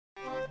break.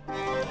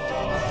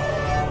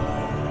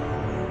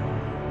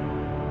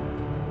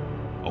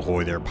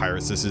 Ahoy there,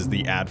 pirates. This is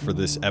the ad for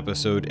this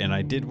episode, and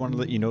I did want to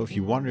let you know if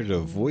you wanted to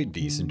avoid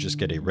these and just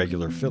get a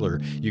regular filler,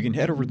 you can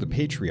head over to the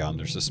Patreon.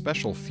 There's a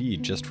special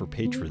feed just for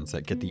patrons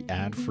that get the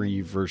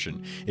ad-free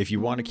version. If you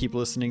want to keep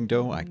listening,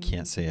 though, I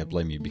can't say I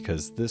blame you,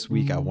 because this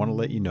week I want to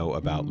let you know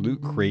about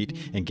Loot Crate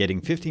and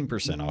getting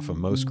 15% off of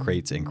most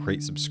crates and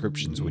crate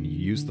subscriptions when you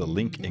use the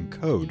link and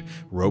code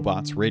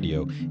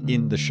RobotsRadio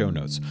in the show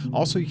notes.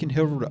 Also, you can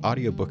head over to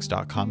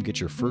audiobooks.com, get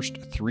your first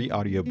 3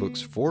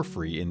 audiobooks for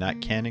free, and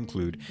that can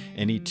include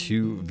any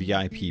 2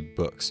 VIP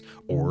books,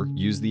 or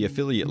use the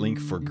affiliate link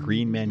for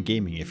Green Man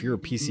Gaming. If you're a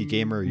PC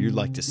gamer or you'd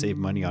like to save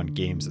money on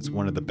games, it's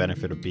one of the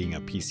benefits of being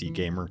a PC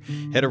gamer.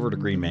 Head over to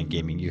Green Man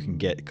Gaming. You can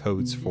get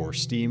codes for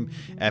Steam,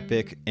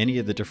 Epic, any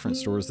of the different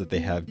stores that they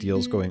have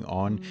deals going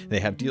on. They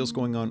have deals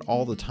going on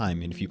all the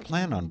time, and if you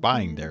plan on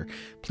buying there,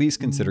 please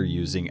consider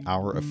using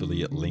our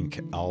affiliate link.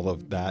 All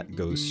of that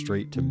goes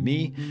straight to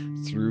me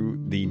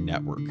through the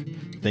network.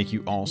 Thank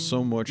you all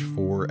so much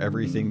for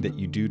everything that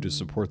you do to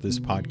support this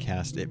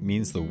podcast. It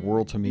means the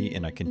world to me,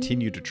 and I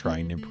continue to try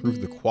and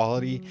improve the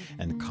quality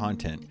and the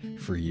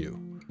content for you.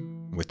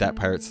 With that,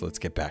 pirates, let's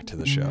get back to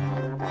the show.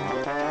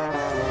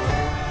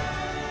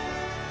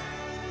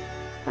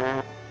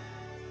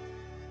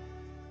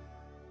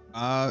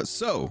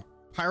 So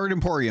Pirate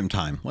Emporium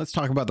time. Let's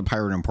talk about the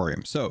Pirate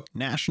Emporium. So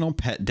National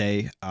Pet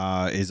Day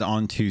is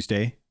on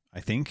Tuesday, I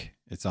think.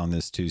 It's on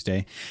this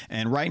Tuesday.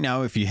 And right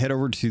now, if you head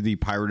over to the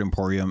Pirate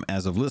Emporium,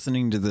 as of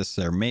listening to this,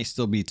 there may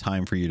still be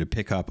time for you to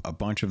pick up a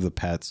bunch of the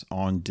pets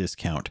on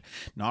discount.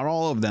 Not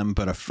all of them,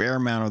 but a fair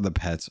amount of the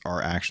pets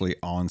are actually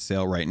on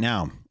sale right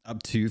now,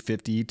 up to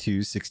 50 to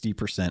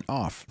 60%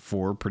 off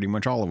for pretty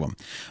much all of them.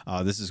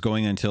 This is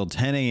going until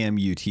 10 a.m.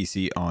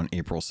 UTC on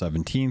April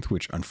 17th,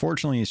 which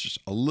unfortunately is just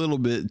a little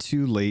bit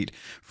too late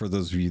for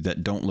those of you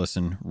that don't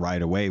listen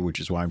right away,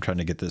 which is why I'm trying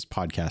to get this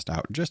podcast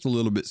out just a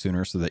little bit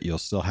sooner so that you'll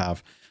still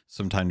have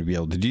some time to be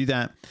able to do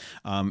that.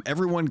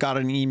 Everyone got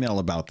an email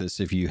about this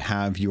if you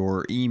have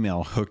your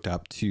email hooked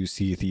up to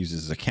Sea of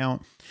Thieves'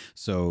 account.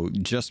 So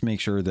just make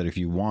sure that if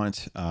you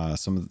want,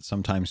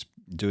 sometimes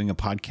doing a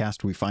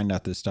podcast, we find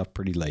out this stuff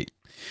pretty late.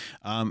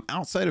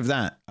 Outside of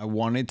that, I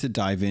wanted to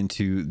dive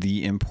into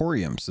the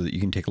Emporium so that you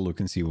can take a look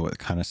and see what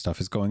kind of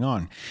stuff is going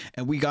on.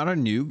 And we got a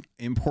new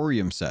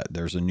Emporium set.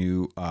 There's a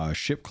new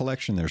ship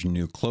collection. There's a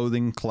new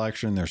clothing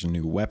collection. There's a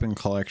new weapon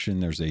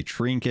collection. There's a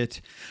trinket.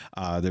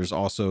 There's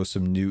also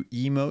some new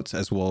emotes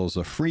as well as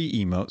a free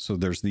emote. So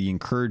there's the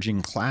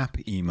encouraging clap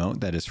emote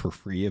that is for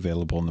free,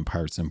 available in the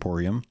Pirates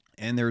Emporium.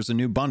 And there's a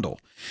new bundle.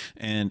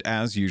 And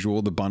as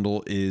usual, the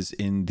bundle is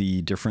in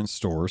the different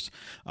stores.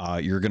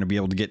 You're going to be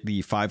able to get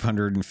the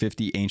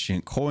 550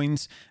 ancient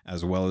coins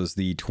as well as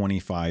the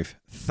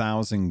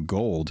 25,000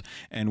 gold.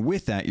 And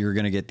with that, you're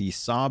going to get the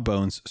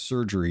Sawbones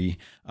Surgery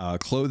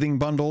clothing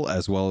bundle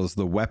as well as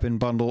the weapon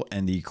bundle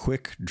and the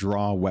quick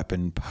draw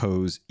weapon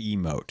pose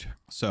emote.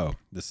 So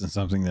this is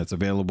something that's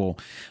available,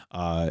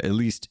 at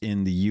least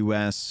in the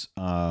US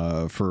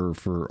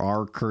for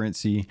our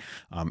currency.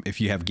 If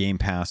you have Game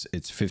Pass,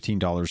 it's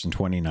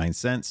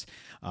 $15.29,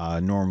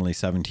 normally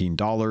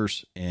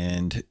 $17,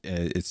 and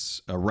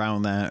it's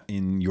around that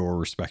in your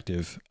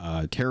respective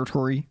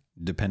territory,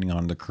 depending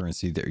on the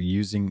currency that you're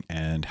using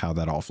and how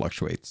that all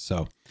fluctuates.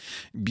 So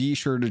be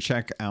sure to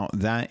check out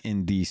that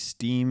in the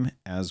Steam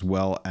as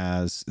well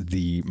as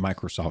the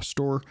Microsoft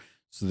Store,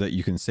 so that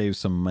you can save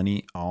some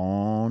money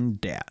on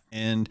that.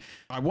 And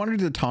I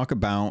wanted to talk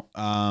about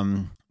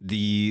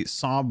the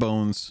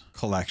Sawbones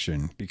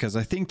collection, because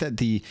I think that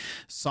the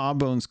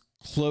Sawbones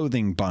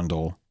clothing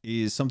bundle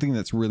is something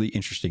that's really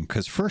interesting.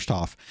 Because first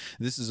off,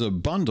 this is a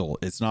bundle.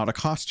 It's not a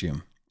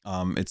costume.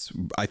 It's,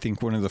 I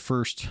think, one of the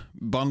first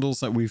bundles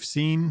that we've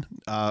seen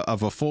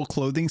of a full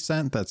clothing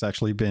set that's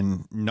actually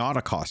been not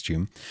a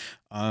costume.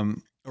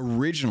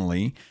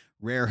 Originally,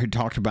 Rare had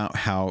talked about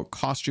how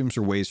costumes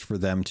are ways for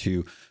them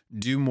to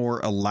do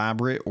more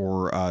elaborate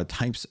or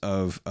types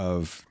of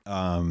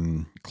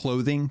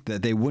clothing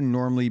that they wouldn't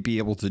normally be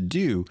able to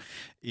do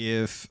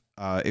if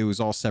it was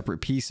all separate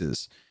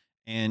pieces.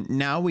 And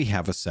now we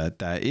have a set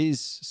that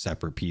is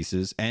separate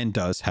pieces and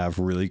does have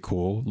really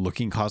cool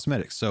looking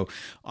cosmetics. So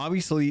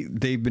obviously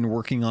they've been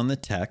working on the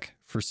tech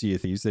for Sea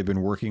of Thieves. They've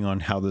been working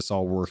on how this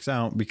all works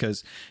out,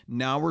 because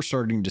now we're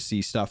starting to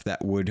see stuff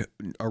that would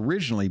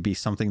originally be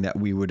something that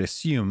we would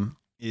assume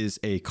is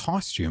a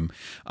costume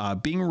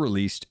being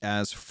released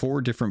as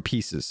 4 different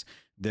pieces.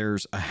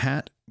 There's a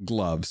hat,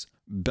 gloves,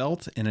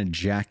 belt, and a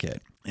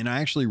jacket. And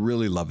I actually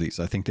really love these.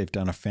 I think they've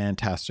done a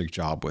fantastic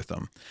job with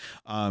them.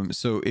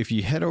 So if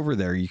you head over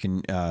there, you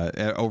can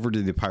over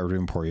to the Pirate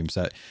Emporium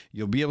set,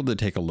 you'll be able to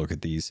take a look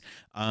at these.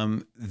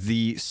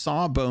 The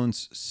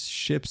Sawbones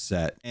ship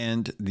set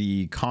and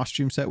the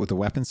costume set with the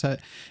weapon set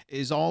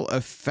is all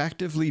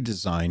effectively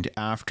designed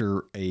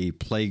after a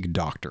plague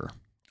doctor.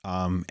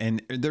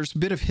 And there's a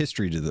bit of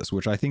history to this,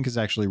 which I think is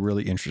actually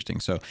really interesting.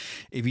 So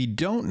if you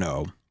don't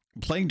know,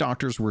 plague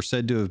doctors were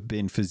said to have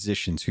been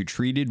physicians who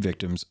treated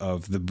victims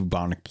of the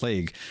bubonic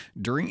plague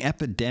during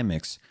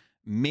epidemics,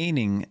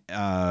 meaning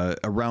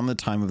around the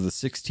time of the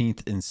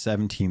 16th and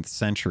 17th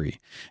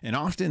century. And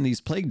often these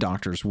plague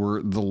doctors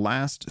were the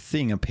last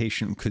thing a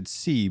patient could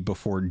see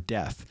before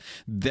death.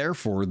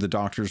 Therefore, the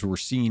doctors were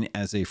seen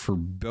as a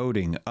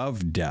foreboding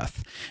of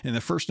death. And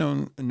the first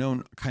known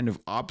kind of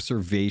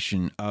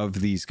observation of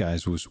these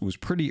guys was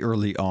pretty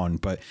early on.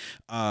 But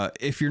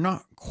if you're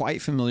not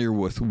quite familiar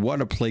with what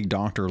a plague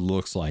doctor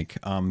looks like,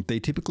 they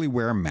typically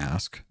wear a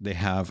mask. They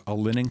have a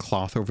linen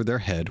cloth over their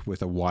head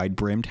with a wide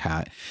brimmed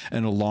hat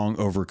and a long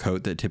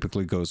overcoat that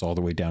typically goes all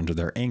the way down to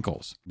their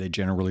ankles. They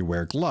generally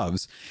wear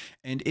gloves,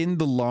 and in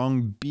the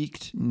long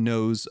beaked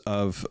nose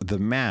of the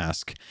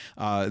mask,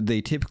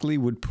 they typically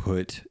would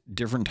put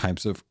different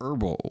types of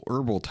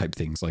herbal type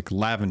things, like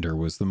lavender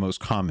was the most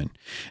common.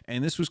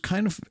 And this was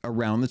kind of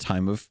around the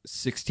time of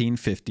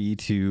 1650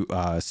 to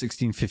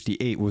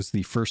 1658 was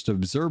the first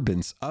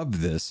observance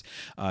of this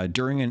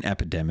during an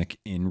epidemic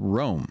in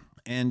Rome.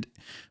 And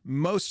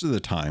most of the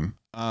time,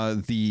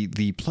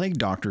 the plague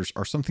doctors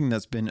are something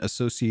that's been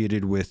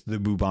associated with the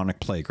bubonic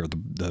plague, or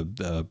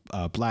the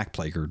black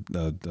plague, or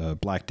the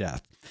Black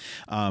Death.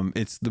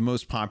 It's the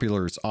most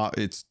popular.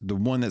 It's the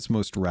one that's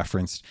most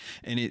referenced,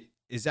 and it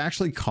is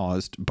actually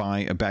caused by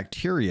a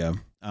bacteria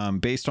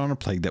based on a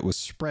plague that was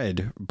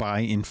spread by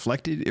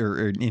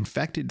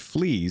infected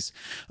fleas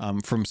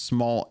from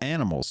small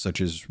animals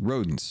such as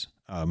rodents,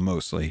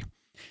 mostly.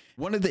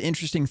 One of the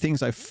interesting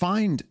things I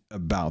find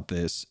about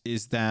this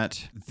is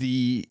that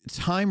the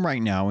time right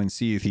now in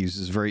Sea of Thieves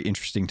is a very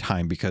interesting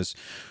time because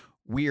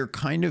we are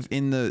kind of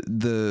in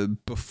the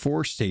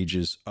before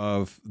stages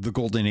of the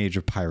golden age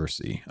of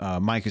piracy.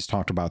 Mike has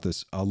talked about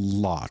this a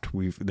lot.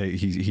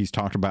 He's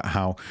talked about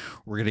how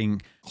we're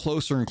getting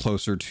closer and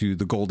closer to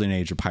the golden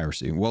age of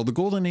piracy. Well, the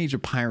golden age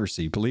of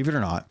piracy, believe it or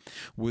not,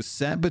 was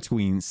set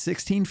between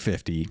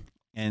 1650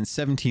 and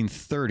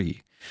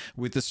 1730.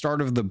 With the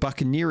start of the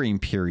buccaneering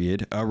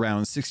period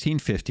around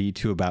 1650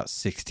 to about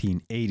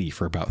 1680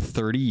 for about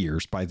 30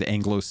 years by the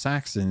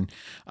Anglo-Saxon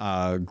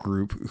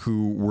group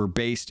who were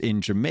based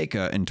in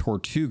Jamaica and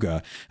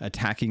Tortuga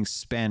attacking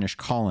Spanish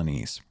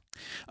colonies.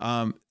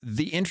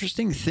 The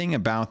interesting thing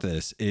about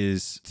this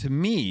is, to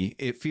me,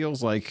 it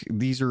feels like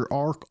these are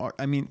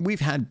I mean,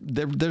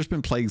 there's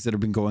been plagues that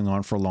have been going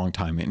on for a long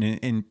time.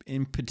 And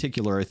in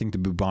particular, I think the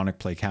bubonic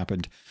plague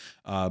happened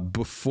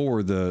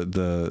before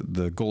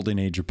the golden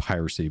age of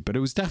piracy, but it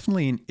was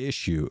definitely an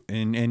issue,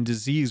 and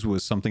disease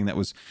was something that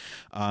was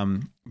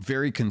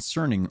very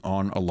concerning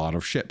on a lot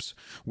of ships,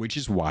 which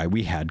is why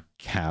we had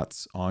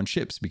cats on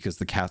ships, because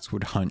the cats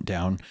would hunt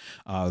down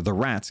the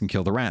rats and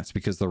kill the rats,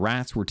 because the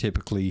rats were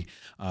typically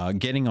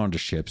getting onto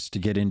ships to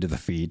get into the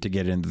feed, to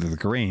get into the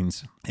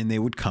grains, and they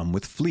would come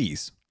with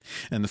fleas.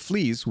 And the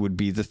fleas would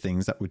be the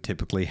things that would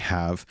typically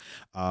have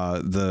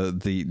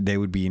they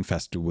would be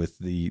infested with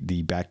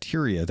the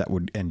bacteria that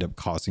would end up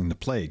causing the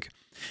plague.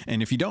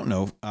 And if you don't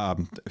know,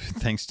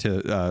 thanks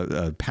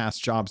to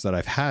past jobs that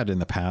I've had in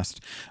the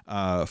past,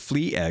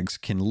 flea eggs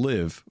can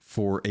live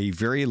for a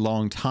very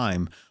long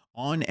time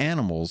on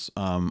animals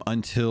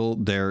until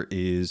there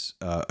is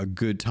a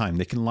good time.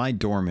 They can lie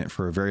dormant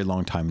for a very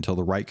long time until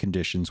the right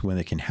conditions when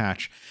they can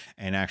hatch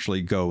and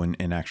actually go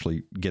and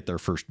actually get their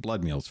first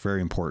blood meal. It's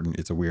very important.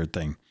 It's a weird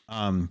thing.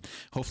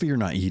 Hopefully you're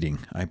not eating.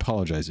 I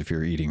apologize if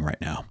you're eating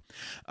right now.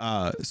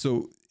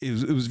 So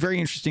it was very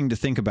interesting to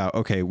think about,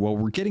 okay, well,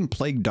 we're getting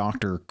Plague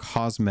Doctor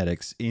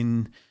cosmetics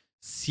in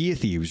Sea of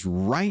Thieves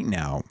right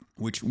now,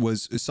 which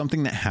was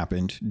something that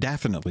happened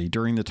definitely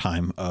during the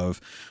time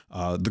of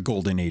the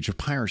golden age of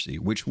piracy,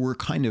 which we're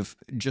kind of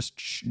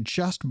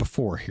just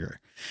before here.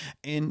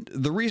 And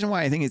the reason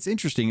why I think it's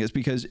interesting is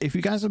because if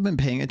you guys have been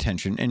paying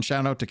attention, and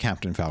shout out to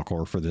Captain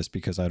Falcor for this,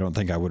 because I don't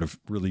think I would have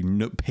really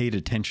paid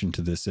attention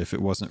to this if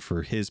it wasn't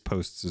for his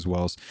posts as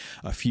well as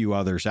a few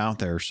others out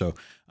there. So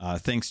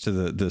thanks to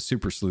the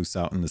super sleuths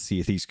out in the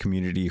Sea of Thieves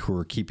community who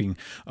are keeping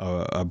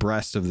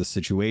abreast of the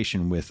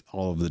situation with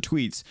all of the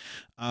tweets.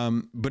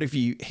 But if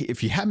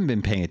you haven't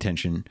been paying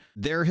attention,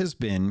 there has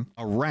been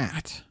a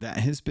rat that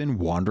has been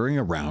wandering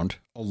around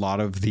a lot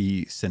of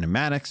the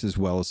cinematics as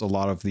well as a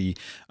lot of the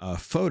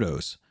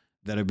photos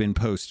that have been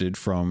posted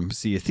from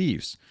Sea of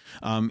Thieves.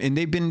 And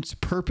they've been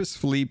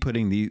purposefully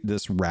putting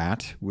this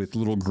rat with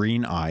little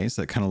green eyes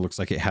that kind of looks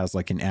like it has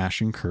like an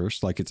ashen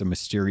curse, like it's a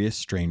mysterious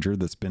stranger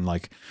that's been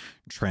like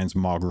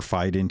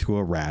transmogrified into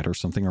a rat or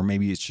something. Or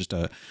maybe it's just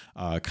a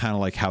kind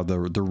of like how the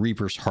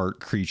Reaper's Heart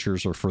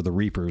creatures are for the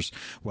Reapers.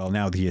 Well,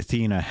 now the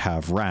Athena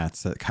have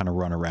rats that kind of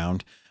run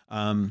around.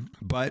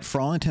 But for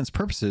all intents and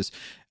purposes,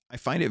 I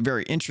find it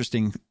very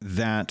interesting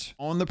that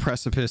on the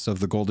precipice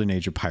of the golden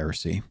age of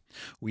piracy,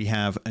 we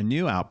have a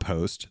new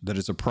outpost that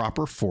is a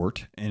proper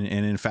fort. And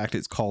in fact,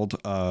 it's called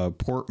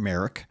Port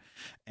Merrick,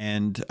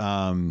 and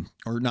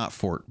or not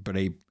fort, but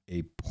a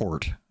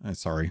port.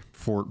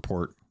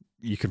 Port.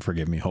 You can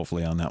forgive me,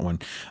 hopefully, on that one.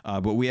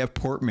 But we have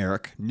Port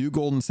Merrick. New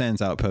Golden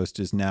Sands Outpost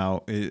is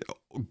now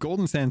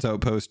Golden Sands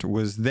Outpost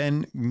was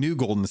then New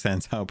Golden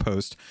Sands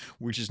Outpost,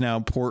 which is now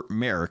Port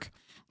Merrick.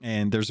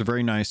 And there's a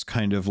very nice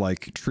kind of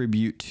like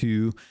tribute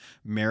to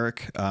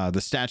Merrick. The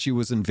statue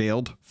was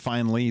unveiled.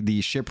 Finally,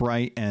 the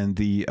shipwright and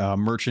the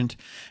merchant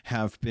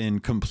have been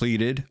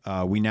completed.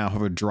 We now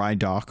have a dry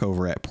dock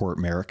over at Port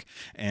Merrick.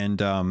 And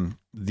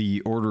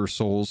the Order of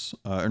Souls,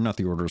 or not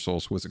the Order of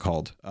Souls, what's it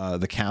called?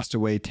 The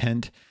Castaway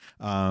tent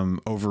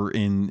over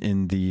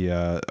in the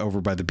over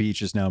by the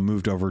beach is now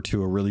moved over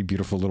to a really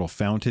beautiful little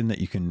fountain that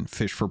you can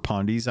fish for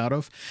pondies out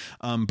of.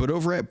 But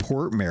over at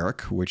Port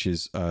Merrick, which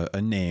is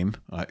a name,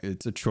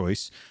 it's a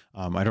choice.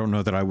 I don't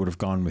know that I would have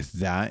gone with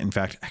that. In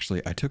fact,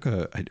 actually, I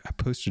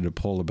posted a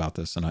poll about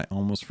this, and I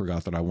almost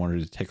forgot that I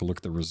wanted to take a look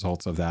at the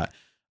results of that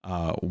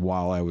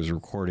while I was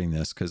recording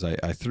this, because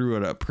I threw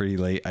it up pretty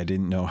late. I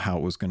didn't know how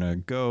it was going to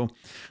go.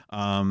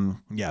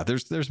 Yeah,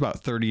 there's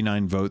about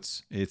 39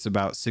 votes. It's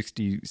about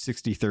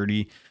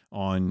 60-30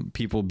 on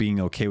people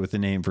being okay with the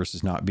name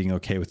versus not being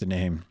okay with the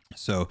name.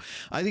 So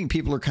I think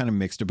people are kind of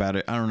mixed about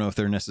it. I don't know if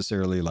they're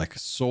necessarily like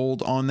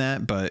sold on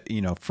that, but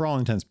you know, for all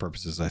intents and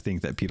purposes, I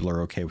think that people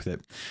are okay with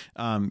it.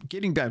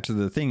 Getting back to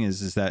the thing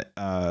is that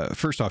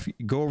first off,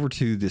 go over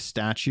to the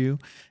statue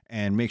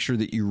and make sure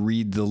that you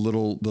read the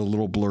little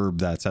blurb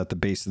that's at the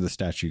base of the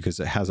statue, because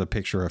it has a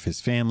picture of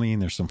his family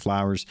and there's some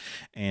flowers,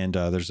 and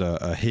there's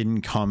a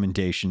hidden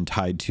commendation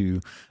tied to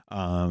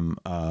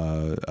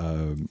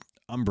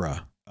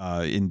Umbra.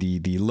 In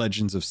the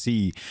Legends of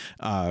Sea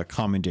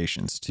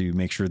commendations, to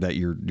make sure that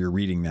you're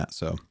reading that.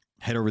 So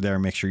head over there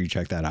and make sure you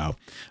check that out.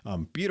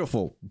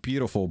 Beautiful,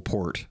 beautiful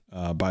port,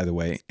 by the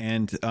way.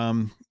 And,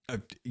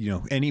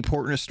 any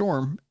port in a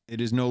storm, it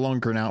is no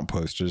longer an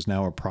outpost. It is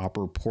now a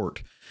proper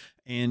port.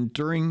 And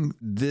during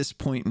this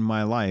point in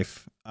my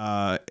life,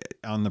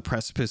 on the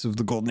precipice of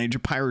the golden age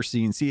of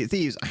piracy and Sea of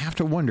Thieves, I have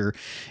to wonder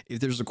if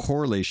there's a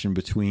correlation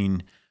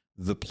between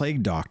the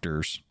Plague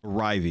Doctors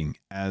arriving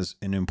as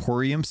an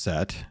Emporium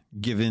set,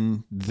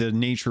 given the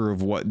nature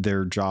of what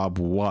their job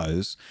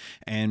was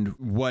and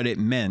what it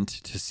meant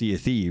to Sea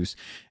of Thieves,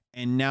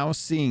 and now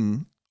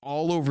seeing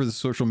all over the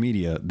social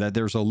media that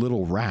there's a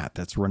little rat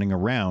that's running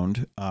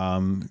around,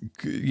 kind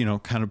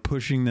of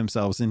pushing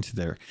themselves into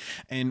there.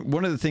 And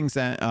one of the things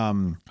that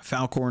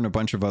Falcor and a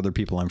bunch of other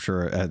people, I'm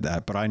sure at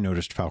that, but I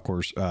noticed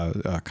Falcor's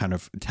kind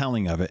of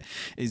telling of it,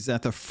 is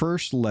that the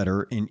first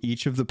letter in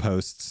each of the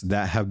posts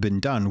that have been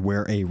done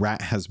where a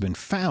rat has been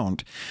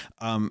found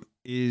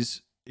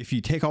is, if you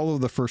take all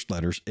of the first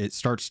letters, it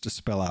starts to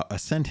spell out a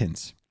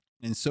sentence.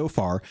 And so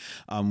far,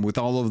 with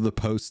all of the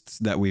posts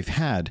that we've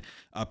had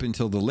up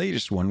until the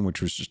latest one, which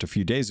was just a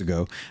few days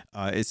ago,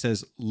 it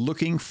says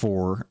looking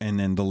for, and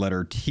then the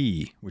letter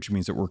T, which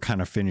means that we're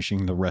kind of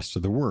finishing the rest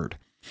of the word.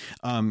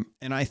 And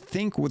I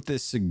think what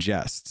this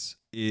suggests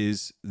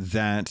is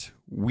that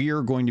we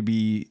are going to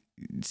be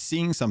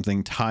seeing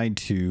something tied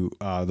to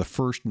the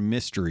first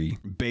mystery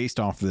based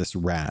off this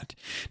rat.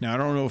 Now, I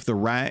don't know if the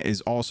rat is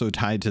also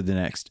tied to the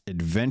next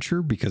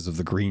adventure because of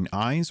the green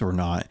eyes or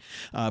not,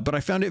 but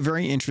I found it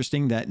very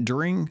interesting that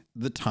during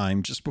the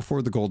time just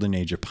before the golden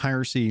age of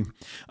piracy,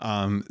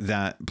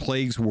 that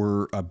plagues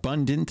were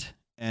abundant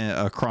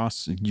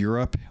across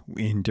Europe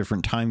in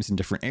different times in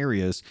different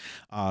areas,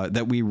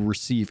 that we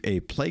receive a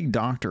Plague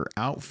Doctor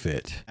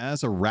outfit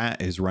as a rat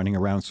is running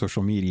around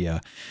social media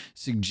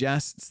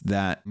suggests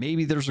that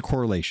maybe there's a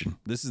correlation.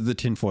 This is the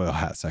tinfoil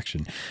hat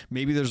section.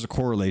 Maybe there's a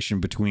correlation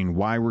between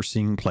why we're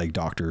seeing Plague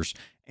Doctors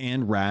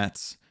and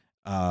rats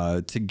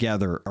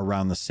together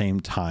around the same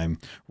time,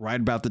 right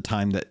about the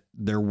time that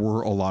there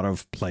were a lot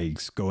of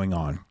plagues going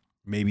on.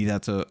 Maybe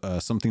that's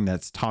something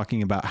that's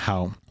talking about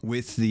how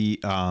with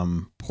the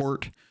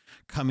port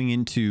coming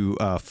into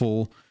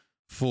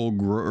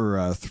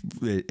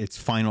its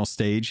final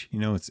stage,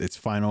 its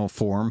final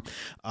form.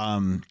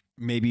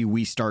 Maybe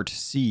we start to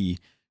see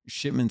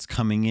shipments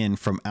coming in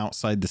from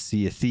outside the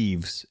Sea of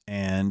Thieves,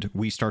 and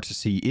we start to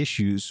see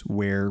issues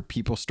where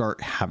people start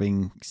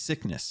having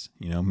sickness.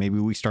 Maybe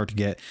we start to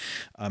get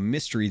a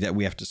mystery that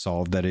we have to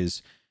solve. That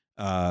is,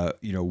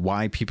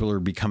 why people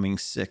are becoming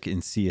sick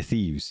in Sea of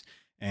Thieves.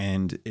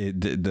 And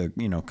the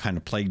kind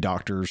of Plague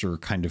Doctors are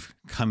kind of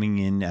coming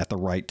in at the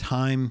right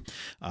time,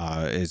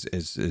 as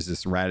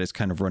this rat is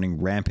kind of running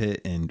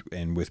rampant,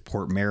 and with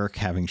Port Merrick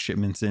having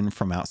shipments in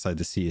from outside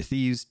the Sea of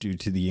Thieves due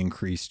to the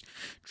increased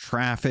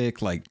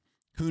traffic. Like,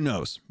 who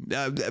knows?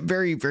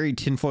 Very, very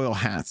tinfoil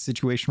hat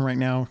situation right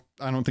now.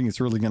 I don't think it's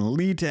really going to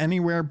lead to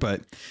anywhere,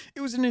 but it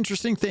was an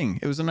interesting thing.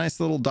 It was a nice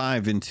little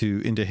dive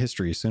into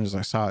history as soon as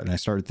I saw it, and I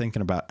started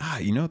thinking about,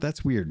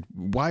 that's weird.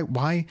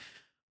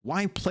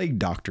 Why Plague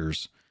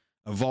Doctors,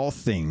 of all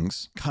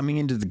things, coming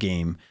into the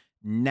game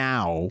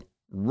now,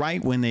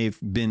 right when they've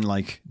been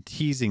like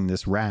teasing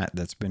this rat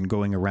that's been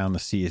going around the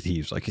Sea of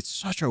Thieves? Like, it's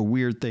such a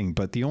weird thing,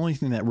 but the only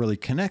thing that really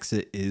connects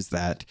it is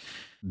that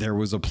there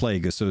was a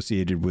plague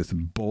associated with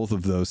both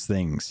of those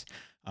things.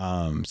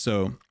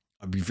 So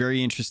I'd be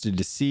very interested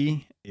to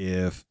see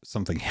if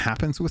something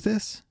happens with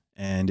this.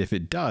 And if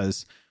it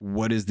does,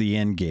 what is the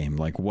end game?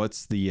 Like,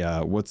 what's the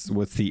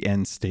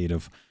end state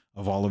of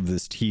all of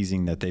this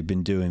teasing that they've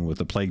been doing with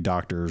the Plague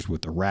Doctors,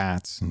 with the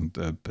rats, and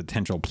the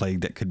potential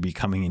plague that could be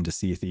coming into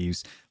Sea of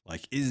Thieves?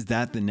 Like, is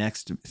that the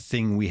next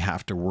thing we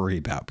have to worry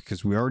about?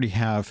 Because we already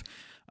have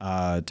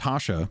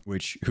Tasha,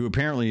 who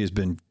apparently has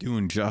been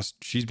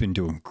she's been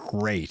doing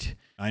great.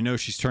 I know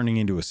she's turning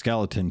into a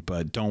skeleton,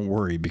 but don't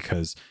worry,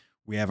 because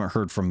we haven't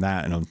heard from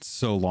that in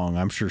so long.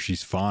 I'm sure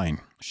she's fine.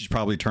 She's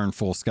probably turned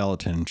full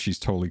skeleton. She's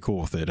totally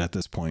cool with it at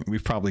this point.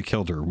 We've probably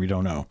killed her. We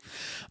don't know.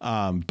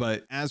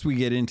 But as we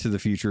get into the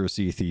future of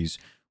Sea of Thieves,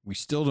 we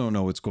still don't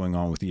know what's going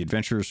on with the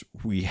adventures.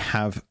 We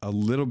have a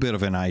little bit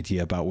of an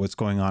idea about what's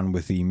going on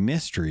with the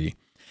mystery.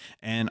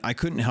 And I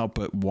couldn't help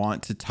but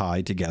want to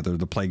tie together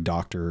the Plague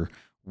Doctor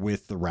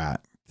with the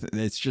rat.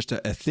 It's just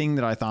a thing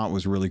that I thought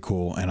was really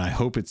cool. And I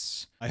hope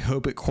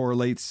it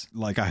correlates.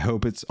 Like, I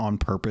hope it's on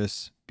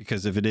purpose,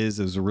 because if it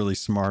was a really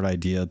smart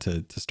idea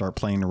to start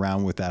playing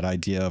around with that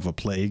idea of a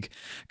plague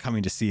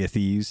coming to Sea of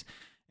Thieves.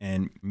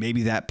 And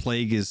maybe that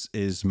plague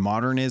is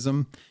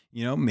modernism.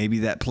 Maybe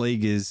that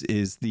plague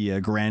is the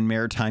Grand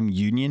Maritime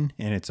Union,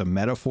 and it's a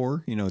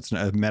metaphor. It's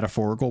a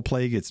metaphorical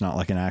plague. It's not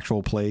like an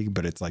actual plague,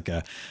 but it's like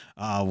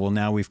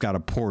now we've got a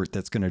port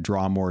that's going to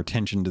draw more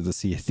attention to the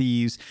Sea of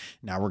Thieves.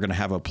 Now we're going to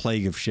have a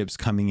plague of ships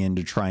coming in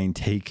to try and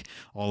take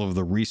all of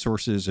the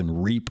resources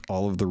and reap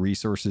all of the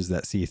resources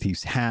that Sea of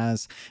Thieves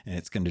has, and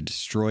it's going to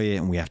destroy it,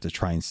 and we have to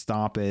try and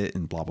stop it,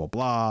 and blah, blah,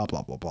 blah,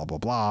 blah, blah, blah, blah,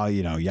 blah,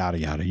 yada,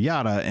 yada,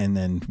 yada. And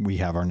then we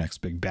have our next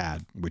big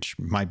bad, which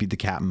might be the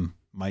captain,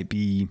 might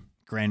be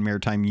Grand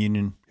Maritime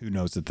Union. Who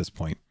knows at this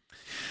point?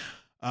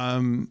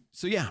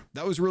 So yeah,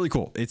 that was really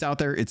cool. It's out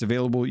there. It's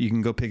available. You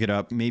can go pick it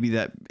up. Maybe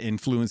that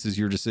influences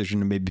your decision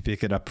to maybe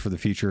pick it up for the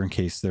future in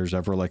case there's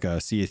ever like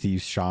a Sea of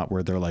Thieves shot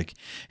where they're like,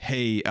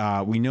 hey,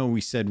 we know we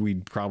said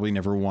we'd probably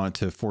never want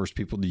to force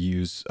people to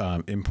use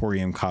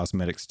Emporium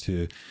cosmetics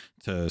to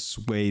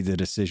sway the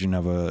decision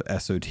of a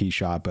SOT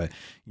shot. But,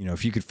 you know,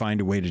 if you could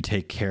find a way to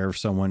take care of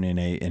someone in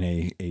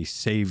a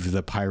save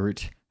the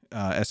pirate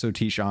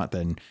SOT shot,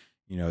 then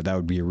you know, that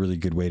would be a really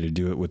good way to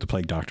do it with the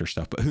Plague Doctor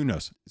stuff. But who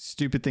knows?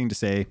 Stupid thing to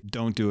say.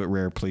 Don't do it,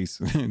 Rare, please.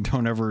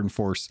 Don't ever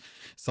enforce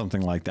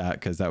something like that,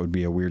 because that would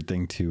be a weird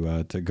thing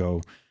to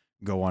go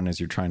on as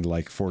you're trying to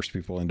like force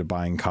people into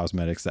buying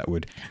cosmetics that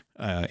would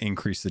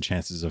increase the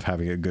chances of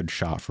having a good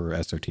shot for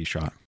SOT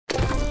shot.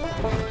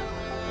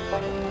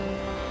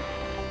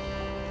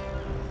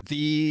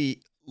 The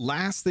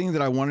last thing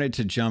that I wanted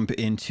to jump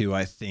into,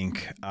 I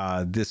think,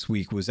 this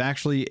week was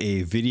actually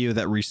a video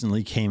that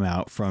recently came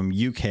out from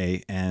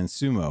UK and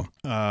Sumo,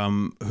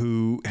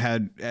 who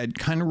had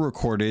kind of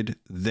recorded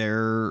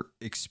their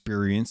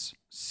experience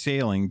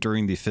sailing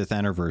during the 5th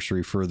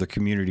anniversary for the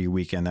community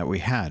weekend that we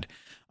had.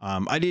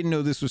 I didn't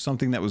know this was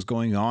something that was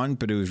going on,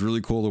 but it was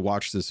really cool to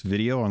watch this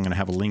video. I'm going to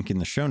have a link in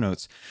the show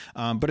notes,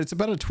 but it's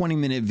about a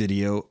 20-minute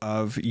video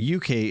of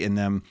UK and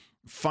them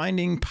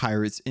finding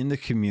pirates in the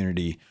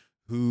community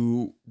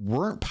who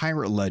weren't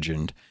pirate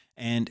legend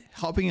and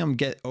helping them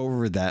get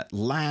over that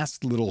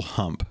last little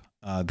hump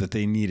that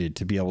they needed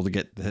to be able to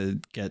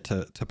get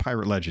to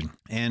pirate legend.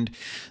 And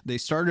they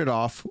started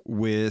off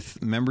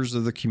with members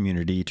of the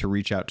community to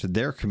reach out to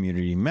their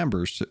community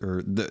members,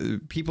 or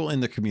the people in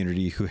the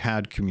community who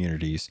had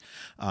communities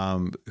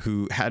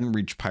who hadn't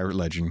reached pirate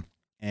legend.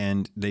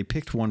 And they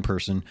picked one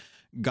person,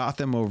 got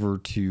them over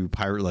to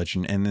pirate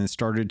legend, and then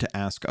started to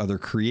ask other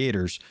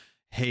creators,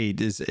 hey,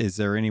 is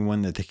there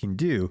anyone that they can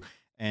do?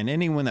 And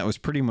anyone that was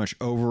pretty much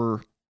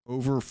over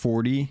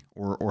 40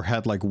 or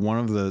had like one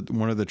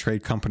of the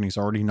trade companies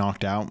already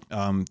knocked out,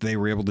 they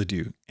were able to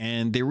do.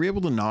 And they were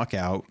able to knock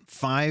out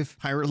 5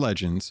 pirate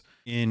legends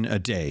in a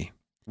day,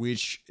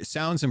 which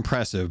sounds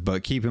impressive,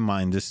 but keep in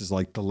mind this is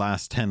like the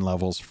last 10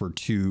 levels for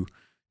 2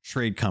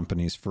 trade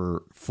companies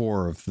for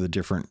 4 of the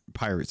different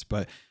pirates.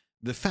 But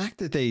the fact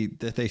that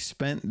they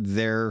spent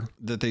their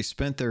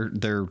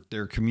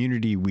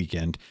community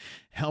weekend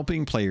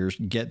helping players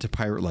get to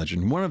pirate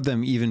legend, one of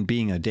them even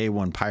being a day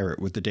 1 pirate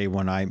with the day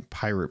 1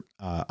 pirate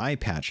eye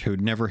patch, who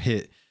had never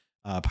hit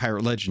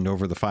pirate legend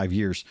over the 5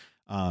 years,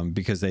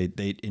 because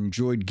they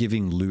enjoyed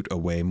giving loot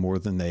away more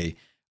than they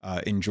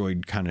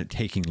enjoyed kind of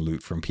taking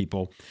loot from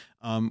people,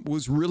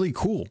 was really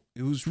cool.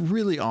 It was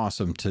really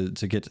awesome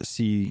to get to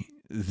see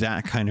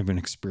that kind of an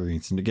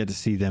experience and to get to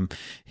see them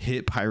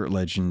hit pirate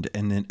legend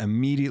and then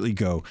immediately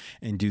go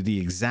and do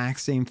the exact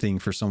same thing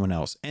for someone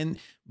else. And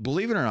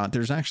believe it or not,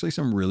 there's actually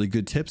some really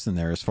good tips in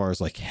there as far as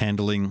like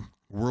handling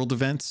world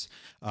events,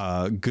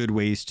 good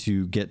ways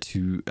to get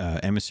to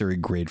emissary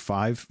grade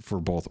 5 for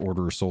both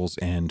Order of Souls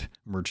and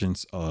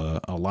Merchants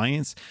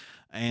Alliance.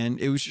 And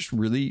it was just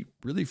really,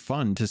 really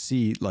fun to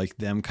see like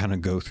them kind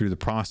of go through the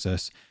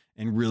process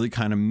and really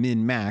kind of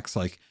min-max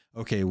like,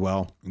 okay,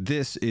 well,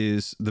 this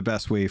is the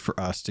best way for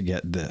us to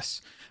get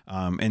this.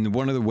 And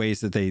one of the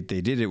ways that they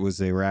did it was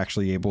they were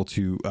actually able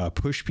to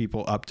push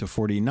people up to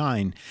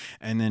 49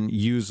 and then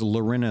use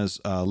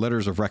Lorena's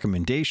letters of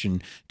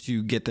recommendation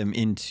to get them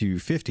into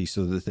 50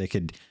 so that they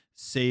could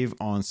save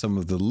on some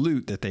of the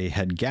loot that they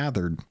had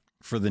gathered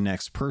for the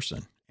next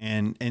person.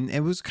 And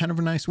it was kind of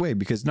a nice way,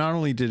 because not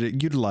only did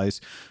it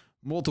utilize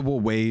multiple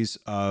ways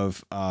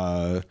of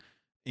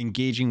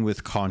engaging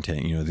with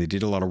content, you know, they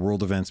did a lot of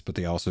world events, but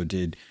they also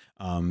did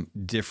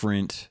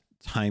different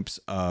types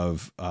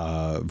of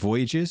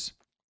voyages,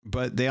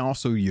 but they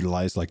also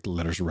utilized like the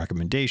letters of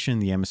recommendation,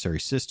 the emissary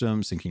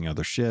system, sinking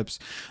other ships,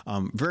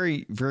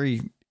 very,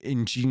 very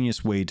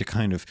ingenious way to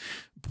kind of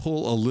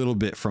pull a little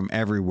bit from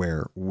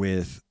everywhere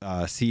with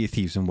Sea of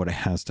Thieves and what it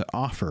has to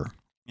offer.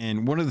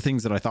 And one of the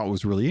things that I thought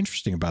was really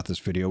interesting about this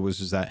video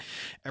was that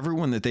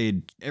everyone that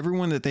they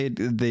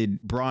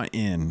brought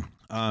in,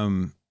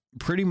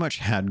 pretty much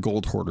had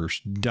gold hoarders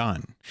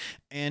done.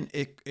 And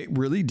it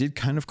really did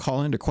kind of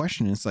call into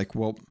question. It's like,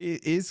 well,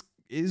 is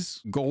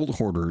gold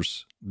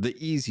hoarders the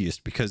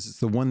easiest because it's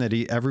the one that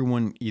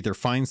everyone either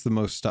finds the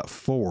most stuff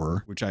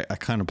for, which I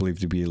kind of believe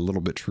to be a little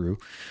bit true,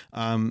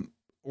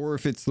 or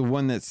if it's the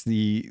one that's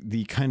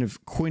the kind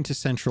of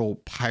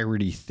quintessential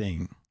piratey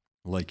thing.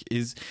 Like,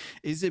 is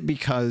it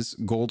because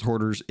gold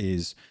hoarders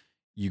is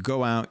you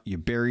go out, you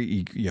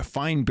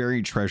find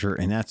buried treasure,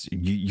 and that's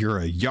you're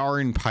a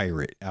yarn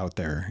pirate out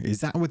there?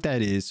 Is that what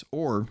that is?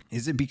 Or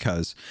is it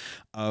because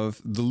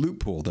of the loot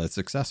pool that's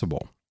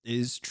accessible?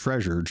 Is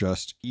treasure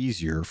just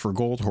easier for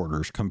gold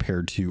hoarders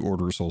compared to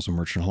Order of Souls and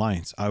Merchant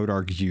Alliance? I would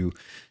argue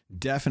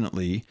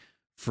definitely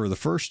for the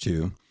first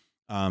two.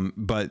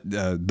 But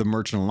the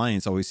Merchant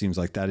Alliance always seems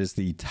like that is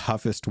the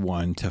toughest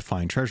one to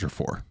find treasure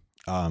for.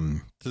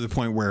 To the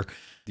point where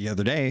the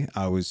other day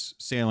I was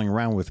sailing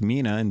around with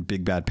Mina and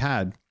Big Bad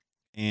Pad,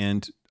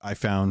 and I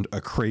found a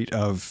crate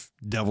of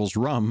Devil's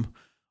Rum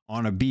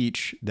on a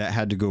beach that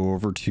had to go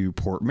over to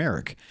Port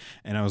Merrick.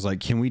 And I was like,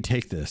 can we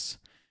take this?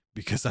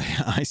 Because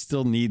I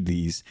still need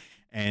these.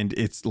 And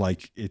it's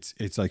like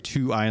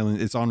 2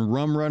 islands. It's on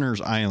Rum Runners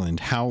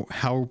Island.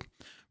 How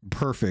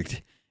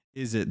perfect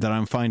is it that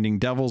I'm finding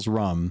Devil's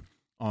Rum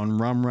on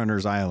Rum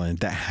Runners Island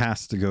that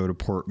has to go to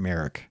Port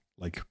Merrick?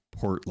 Like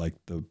port, like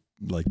the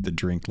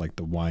drink, like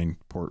the wine,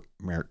 Port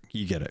Merrick.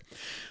 You get it.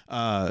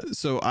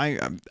 So I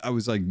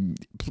was like,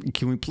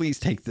 can we please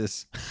take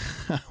this?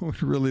 I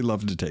would really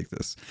love to take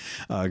this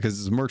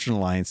because it's Merchant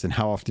Alliance. And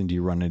how often do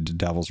you run into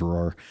Devil's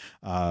Roar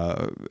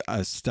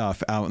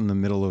stuff out in the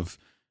middle of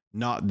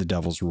not the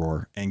Devil's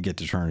Roar and get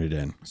to turn it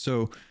in?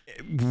 So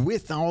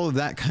with all of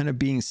that kind of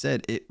being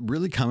said, it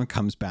really kind of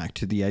comes back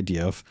to the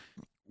idea of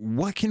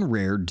what can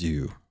Rare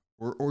do,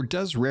 or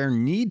does Rare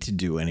need to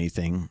do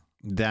anything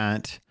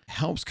that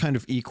helps kind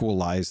of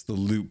equalize the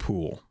loot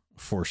pool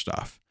for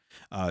stuff?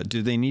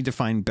 Do they need to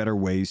find better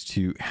ways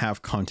to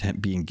have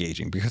content be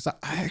engaging? Because I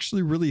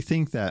actually really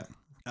think that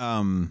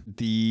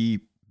the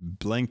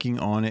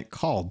blanking on it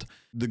called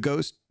the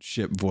Ghost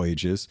Ship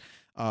Voyages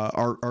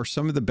are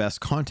some of the best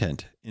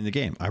content in the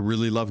game. I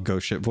really love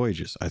Ghost Ship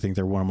Voyages. I think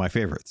they're one of my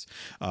favorites.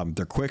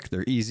 They're quick,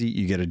 they're easy,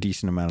 you get a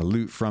decent amount of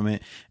loot from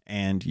it,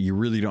 and you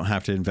really don't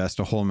have to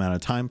invest a whole amount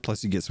of time.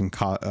 Plus you get you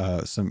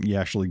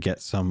actually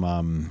get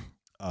some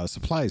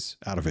supplies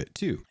out of it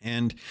too.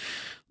 And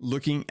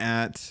looking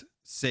at,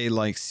 say,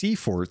 like sea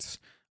forts,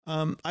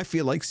 I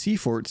feel like sea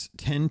forts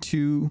tend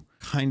to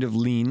kind of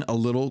lean a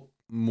little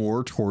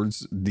more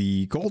towards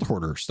the gold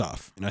hoarder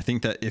stuff. And I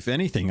think that if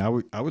anything, I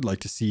would like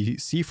to see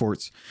sea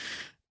forts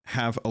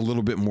have a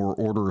little bit more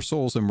Order of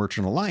Souls and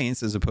Merchant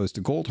Alliance as opposed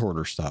to gold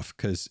hoarder stuff,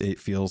 because it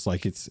feels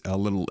like it's a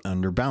little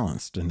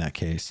underbalanced in that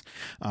case.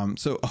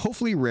 So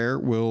hopefully Rare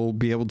will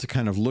be able to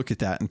kind of look at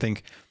that and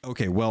think,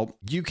 okay, well,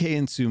 UK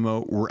and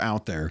Sumo were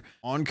out there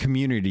on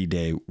Community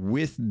Day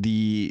with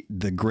the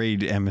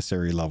grade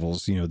emissary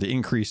levels, you know, the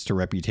increase to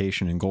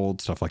reputation and gold,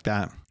 stuff like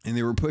that. And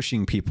they were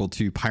pushing people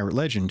to Pirate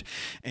Legend.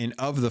 And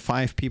of the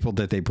 5 people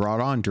that they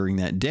brought on during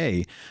that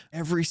day,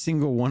 every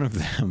single one of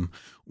them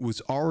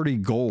was already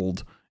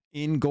gold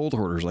in gold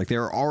hoarders. Like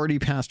they're already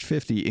past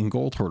 50 in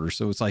gold hoarders.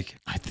 So it's like,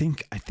 I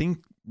think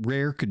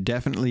Rare could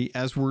definitely,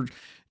 as we're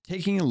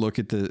taking a look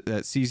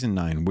at season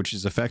 9, which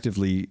is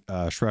effectively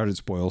Shrouded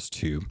Spoils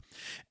 2,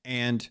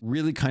 and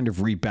really kind of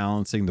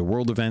rebalancing the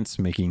world events,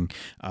 making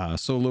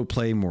solo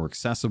play more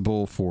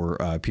accessible for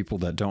people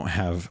that don't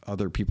have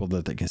other people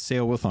that they can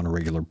sail with on a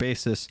regular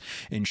basis,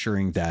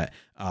 ensuring that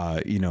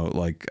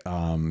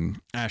Ashen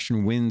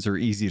Winds are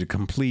easy to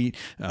complete,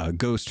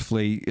 Ghost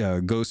Fleet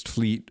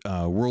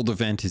world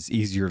event is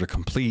easier to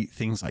complete,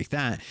 things like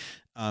that.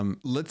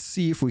 Let's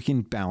see if we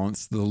can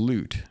balance the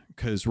loot,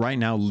 because right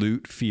now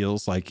loot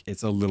feels like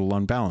it's a little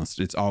unbalanced.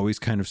 It's always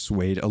kind of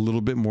swayed a little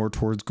bit more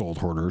towards gold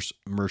hoarders.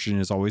 Merchant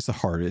is always the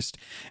hardest,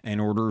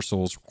 and Order of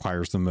Souls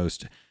requires the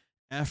most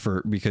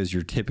effort because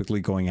you're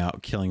typically going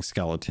out killing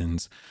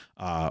skeletons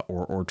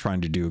or trying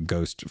to do a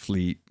ghost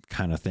fleet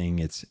kind of thing.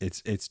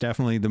 It's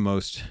definitely the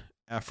most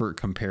effort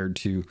compared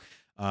to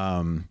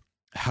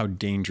how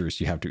dangerous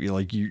you have to be.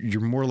 Like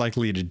you're more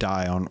likely to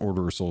die on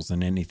Order of Souls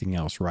than anything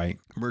else, right?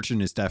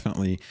 Merchant is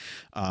definitely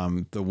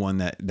the one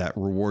that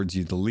rewards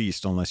you the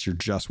least, unless you're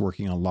just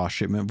working on lost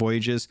shipment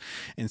voyages.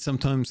 And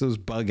sometimes those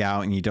bug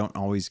out and you don't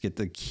always get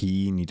the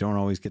key, and you don't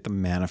always get the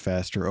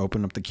manifest or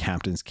open up the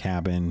captain's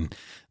cabin.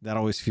 That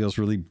always feels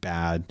really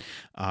bad.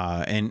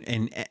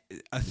 And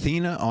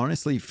Athena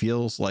honestly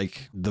feels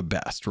like the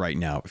best right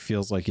now. It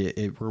feels like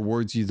it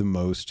rewards you the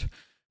most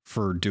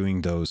for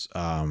doing those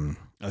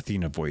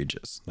Athena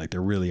voyages. Like they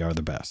really are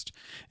the best.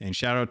 And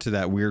shout out to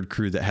that weird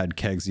crew that had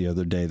kegs the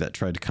other day that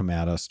tried to come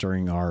at us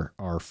during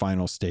our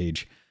final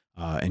stage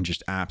and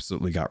just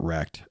absolutely got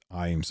wrecked.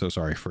 I am so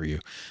sorry for you.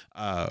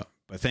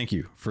 But thank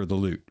you for the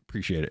loot.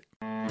 Appreciate it.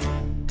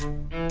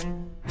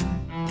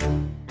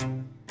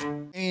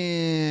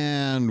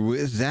 And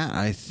with that,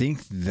 I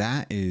think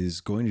that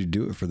is going to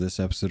do it for this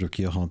episode of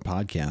Keelhauled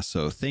Podcast.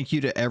 So thank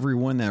you to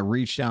everyone that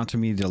reached out to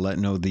me to let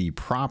know the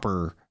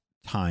proper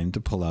time to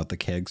pull out the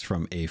kegs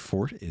from a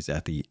fort is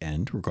at the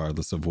end,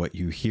 regardless of what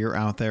you hear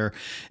out there.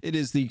 It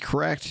is the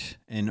correct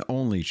and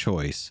only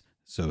choice.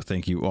 So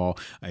thank you all.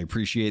 I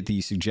appreciate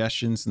the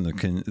suggestions and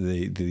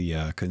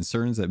the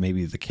concerns that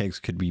maybe the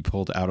kegs could be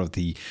pulled out of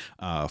the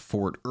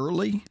fort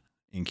early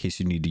in case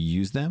you need to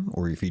use them,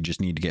 or if you just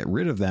need to get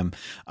rid of them.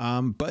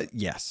 But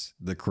yes,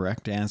 the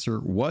correct answer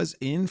was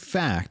in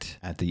fact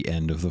at the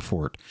end of the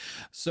fort.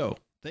 So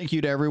thank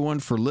you to everyone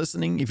for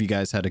listening. If you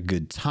guys had a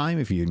good time,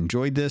 if you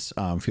enjoyed this,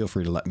 feel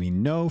free to let me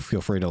know.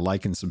 Feel free to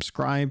like and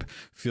subscribe.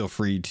 Feel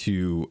free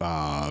to,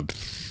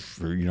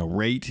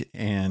 rate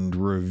and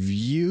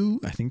review.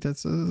 I think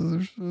that's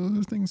there's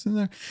other things in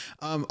there.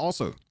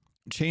 Also,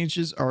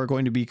 changes are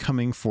going to be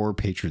coming for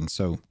patrons.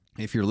 So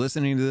if you're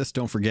listening to this,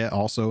 don't forget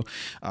also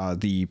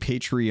the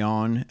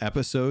Patreon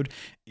episode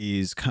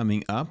is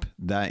coming up.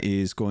 That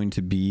is going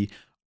to be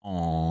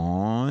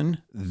on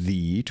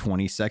the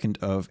 22nd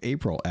of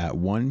April at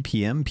 1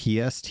 p.m.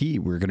 PST.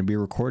 We're going to be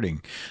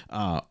recording.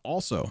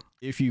 Also,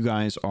 if you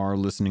guys are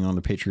listening on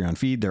the Patreon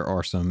feed, there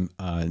are some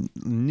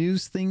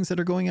news things that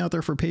are going out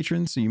there for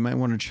patrons. So you might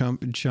want to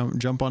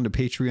jump onto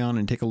Patreon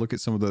and take a look at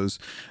some of those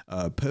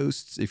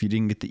posts if you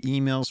didn't get the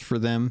emails for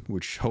them,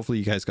 which hopefully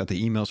you guys got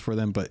the emails for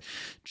them. But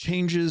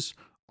changes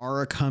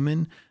are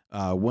coming.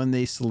 When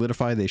they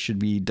solidify, they should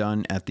be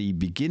done at the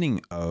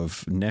beginning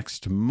of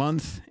next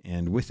month.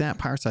 And with that,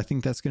 Pirates, I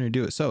think that's going to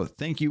do it. So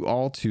thank you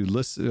all to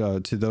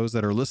those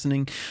that are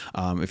listening.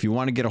 If you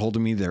want to get a hold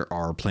of me, there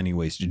are plenty of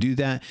ways to do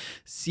that.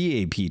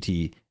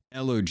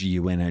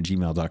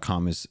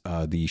 CAPTLOGUN@gmail.com is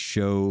the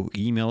show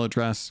email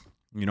address.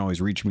 You can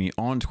always reach me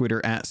on Twitter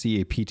at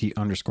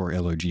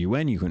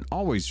CAPT_LOGUN. You can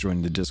always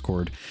join the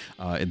Discord.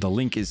 The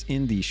link is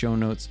in the show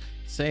notes.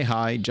 Say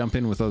hi, jump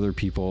in with other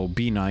people,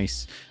 be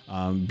nice,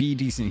 be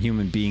decent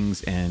human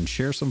beings, and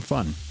share some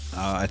fun.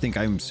 I think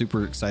I'm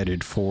super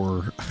excited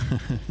for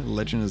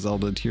Legend of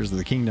Zelda Tears of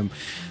the Kingdom.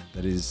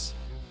 That is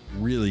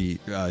really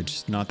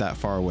just not that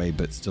far away,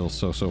 but still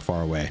so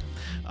far away.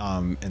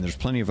 And there's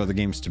plenty of other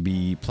games to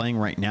be playing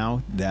right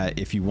now that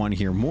if you want to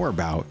hear more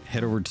about,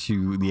 head over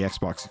to the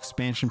Xbox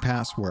Expansion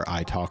Pass, where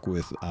I talk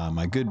with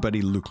my good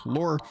buddy Luke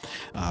Lore.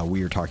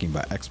 We are talking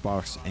about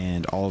Xbox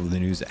and all of the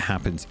news that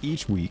happens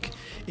each week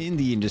in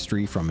the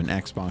industry from an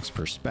Xbox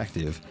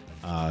perspective.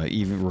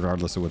 Even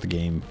regardless of what the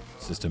game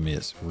system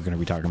is, we're going to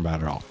be talking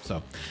about it all.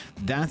 So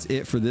that's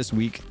it for this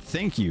week.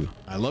 Thank you.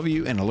 I love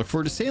you, and I look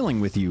forward to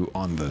sailing with you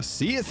on the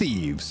Sea of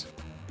Thieves.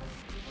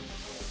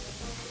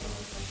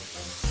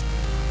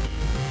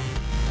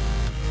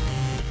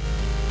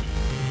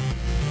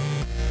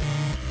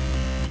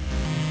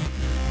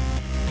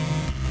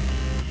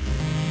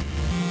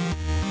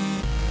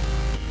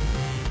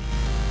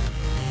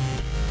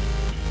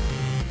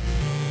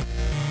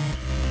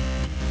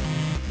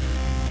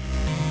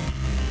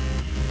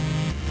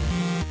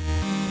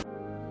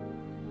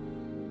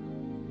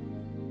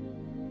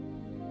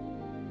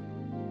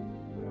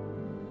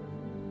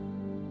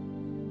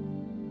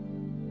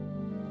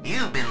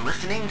 You've been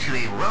listening to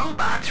a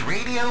Robots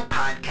Radio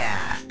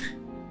podcast.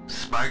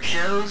 Smart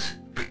shows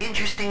for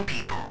interesting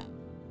people.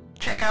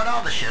 Check out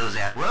all the shows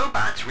at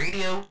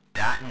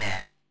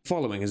robotsradio.net.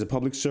 Following is a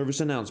public service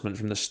announcement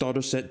from the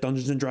Starter Set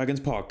Dungeons & Dragons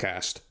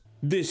podcast.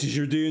 This is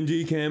your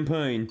D&D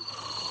campaign.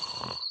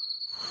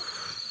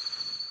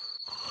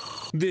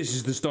 This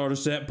is the Starter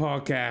Set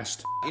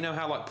podcast. You know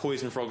how like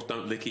poison frogs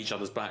don't lick each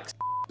other's backs?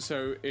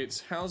 So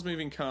it's Howl's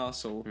Moving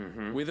Castle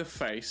with a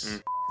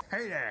face.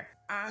 Hey there,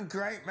 I'm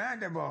Great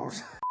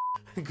Mandibles.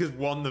 Because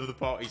one of the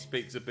party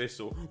speaks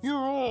Abyssal. You're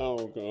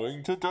all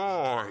going to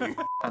die.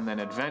 And then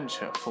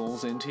adventure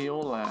falls into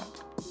your lap.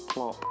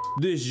 Plop.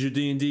 This is your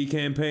D&D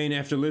campaign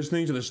after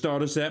listening to the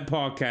Starter Set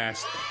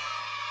podcast.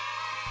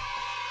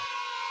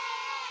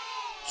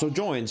 So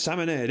join Sam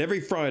and Ed every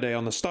Friday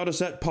on the Starter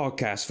Set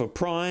podcast for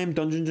prime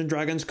Dungeons &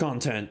 Dragons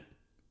content.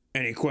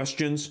 Any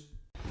questions?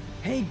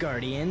 Hey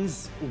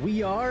Guardians,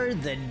 we are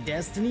the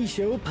Destiny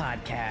Show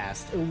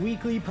Podcast, a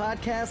weekly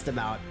podcast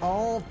about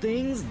all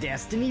things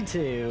Destiny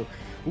 2.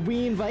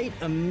 We invite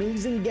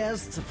amazing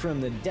guests from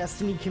the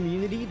Destiny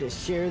community to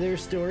share their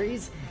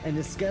stories and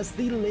discuss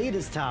the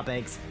latest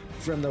topics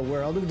from the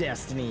world of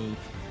Destiny.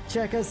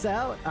 Check us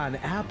out on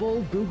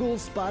Apple, Google,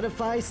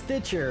 Spotify,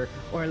 Stitcher,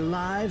 or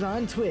live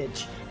on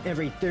Twitch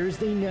every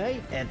Thursday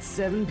night at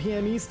 7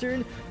 p.m.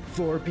 Eastern,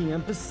 4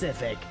 p.m.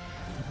 Pacific.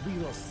 We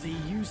will see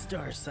you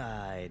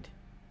Starside.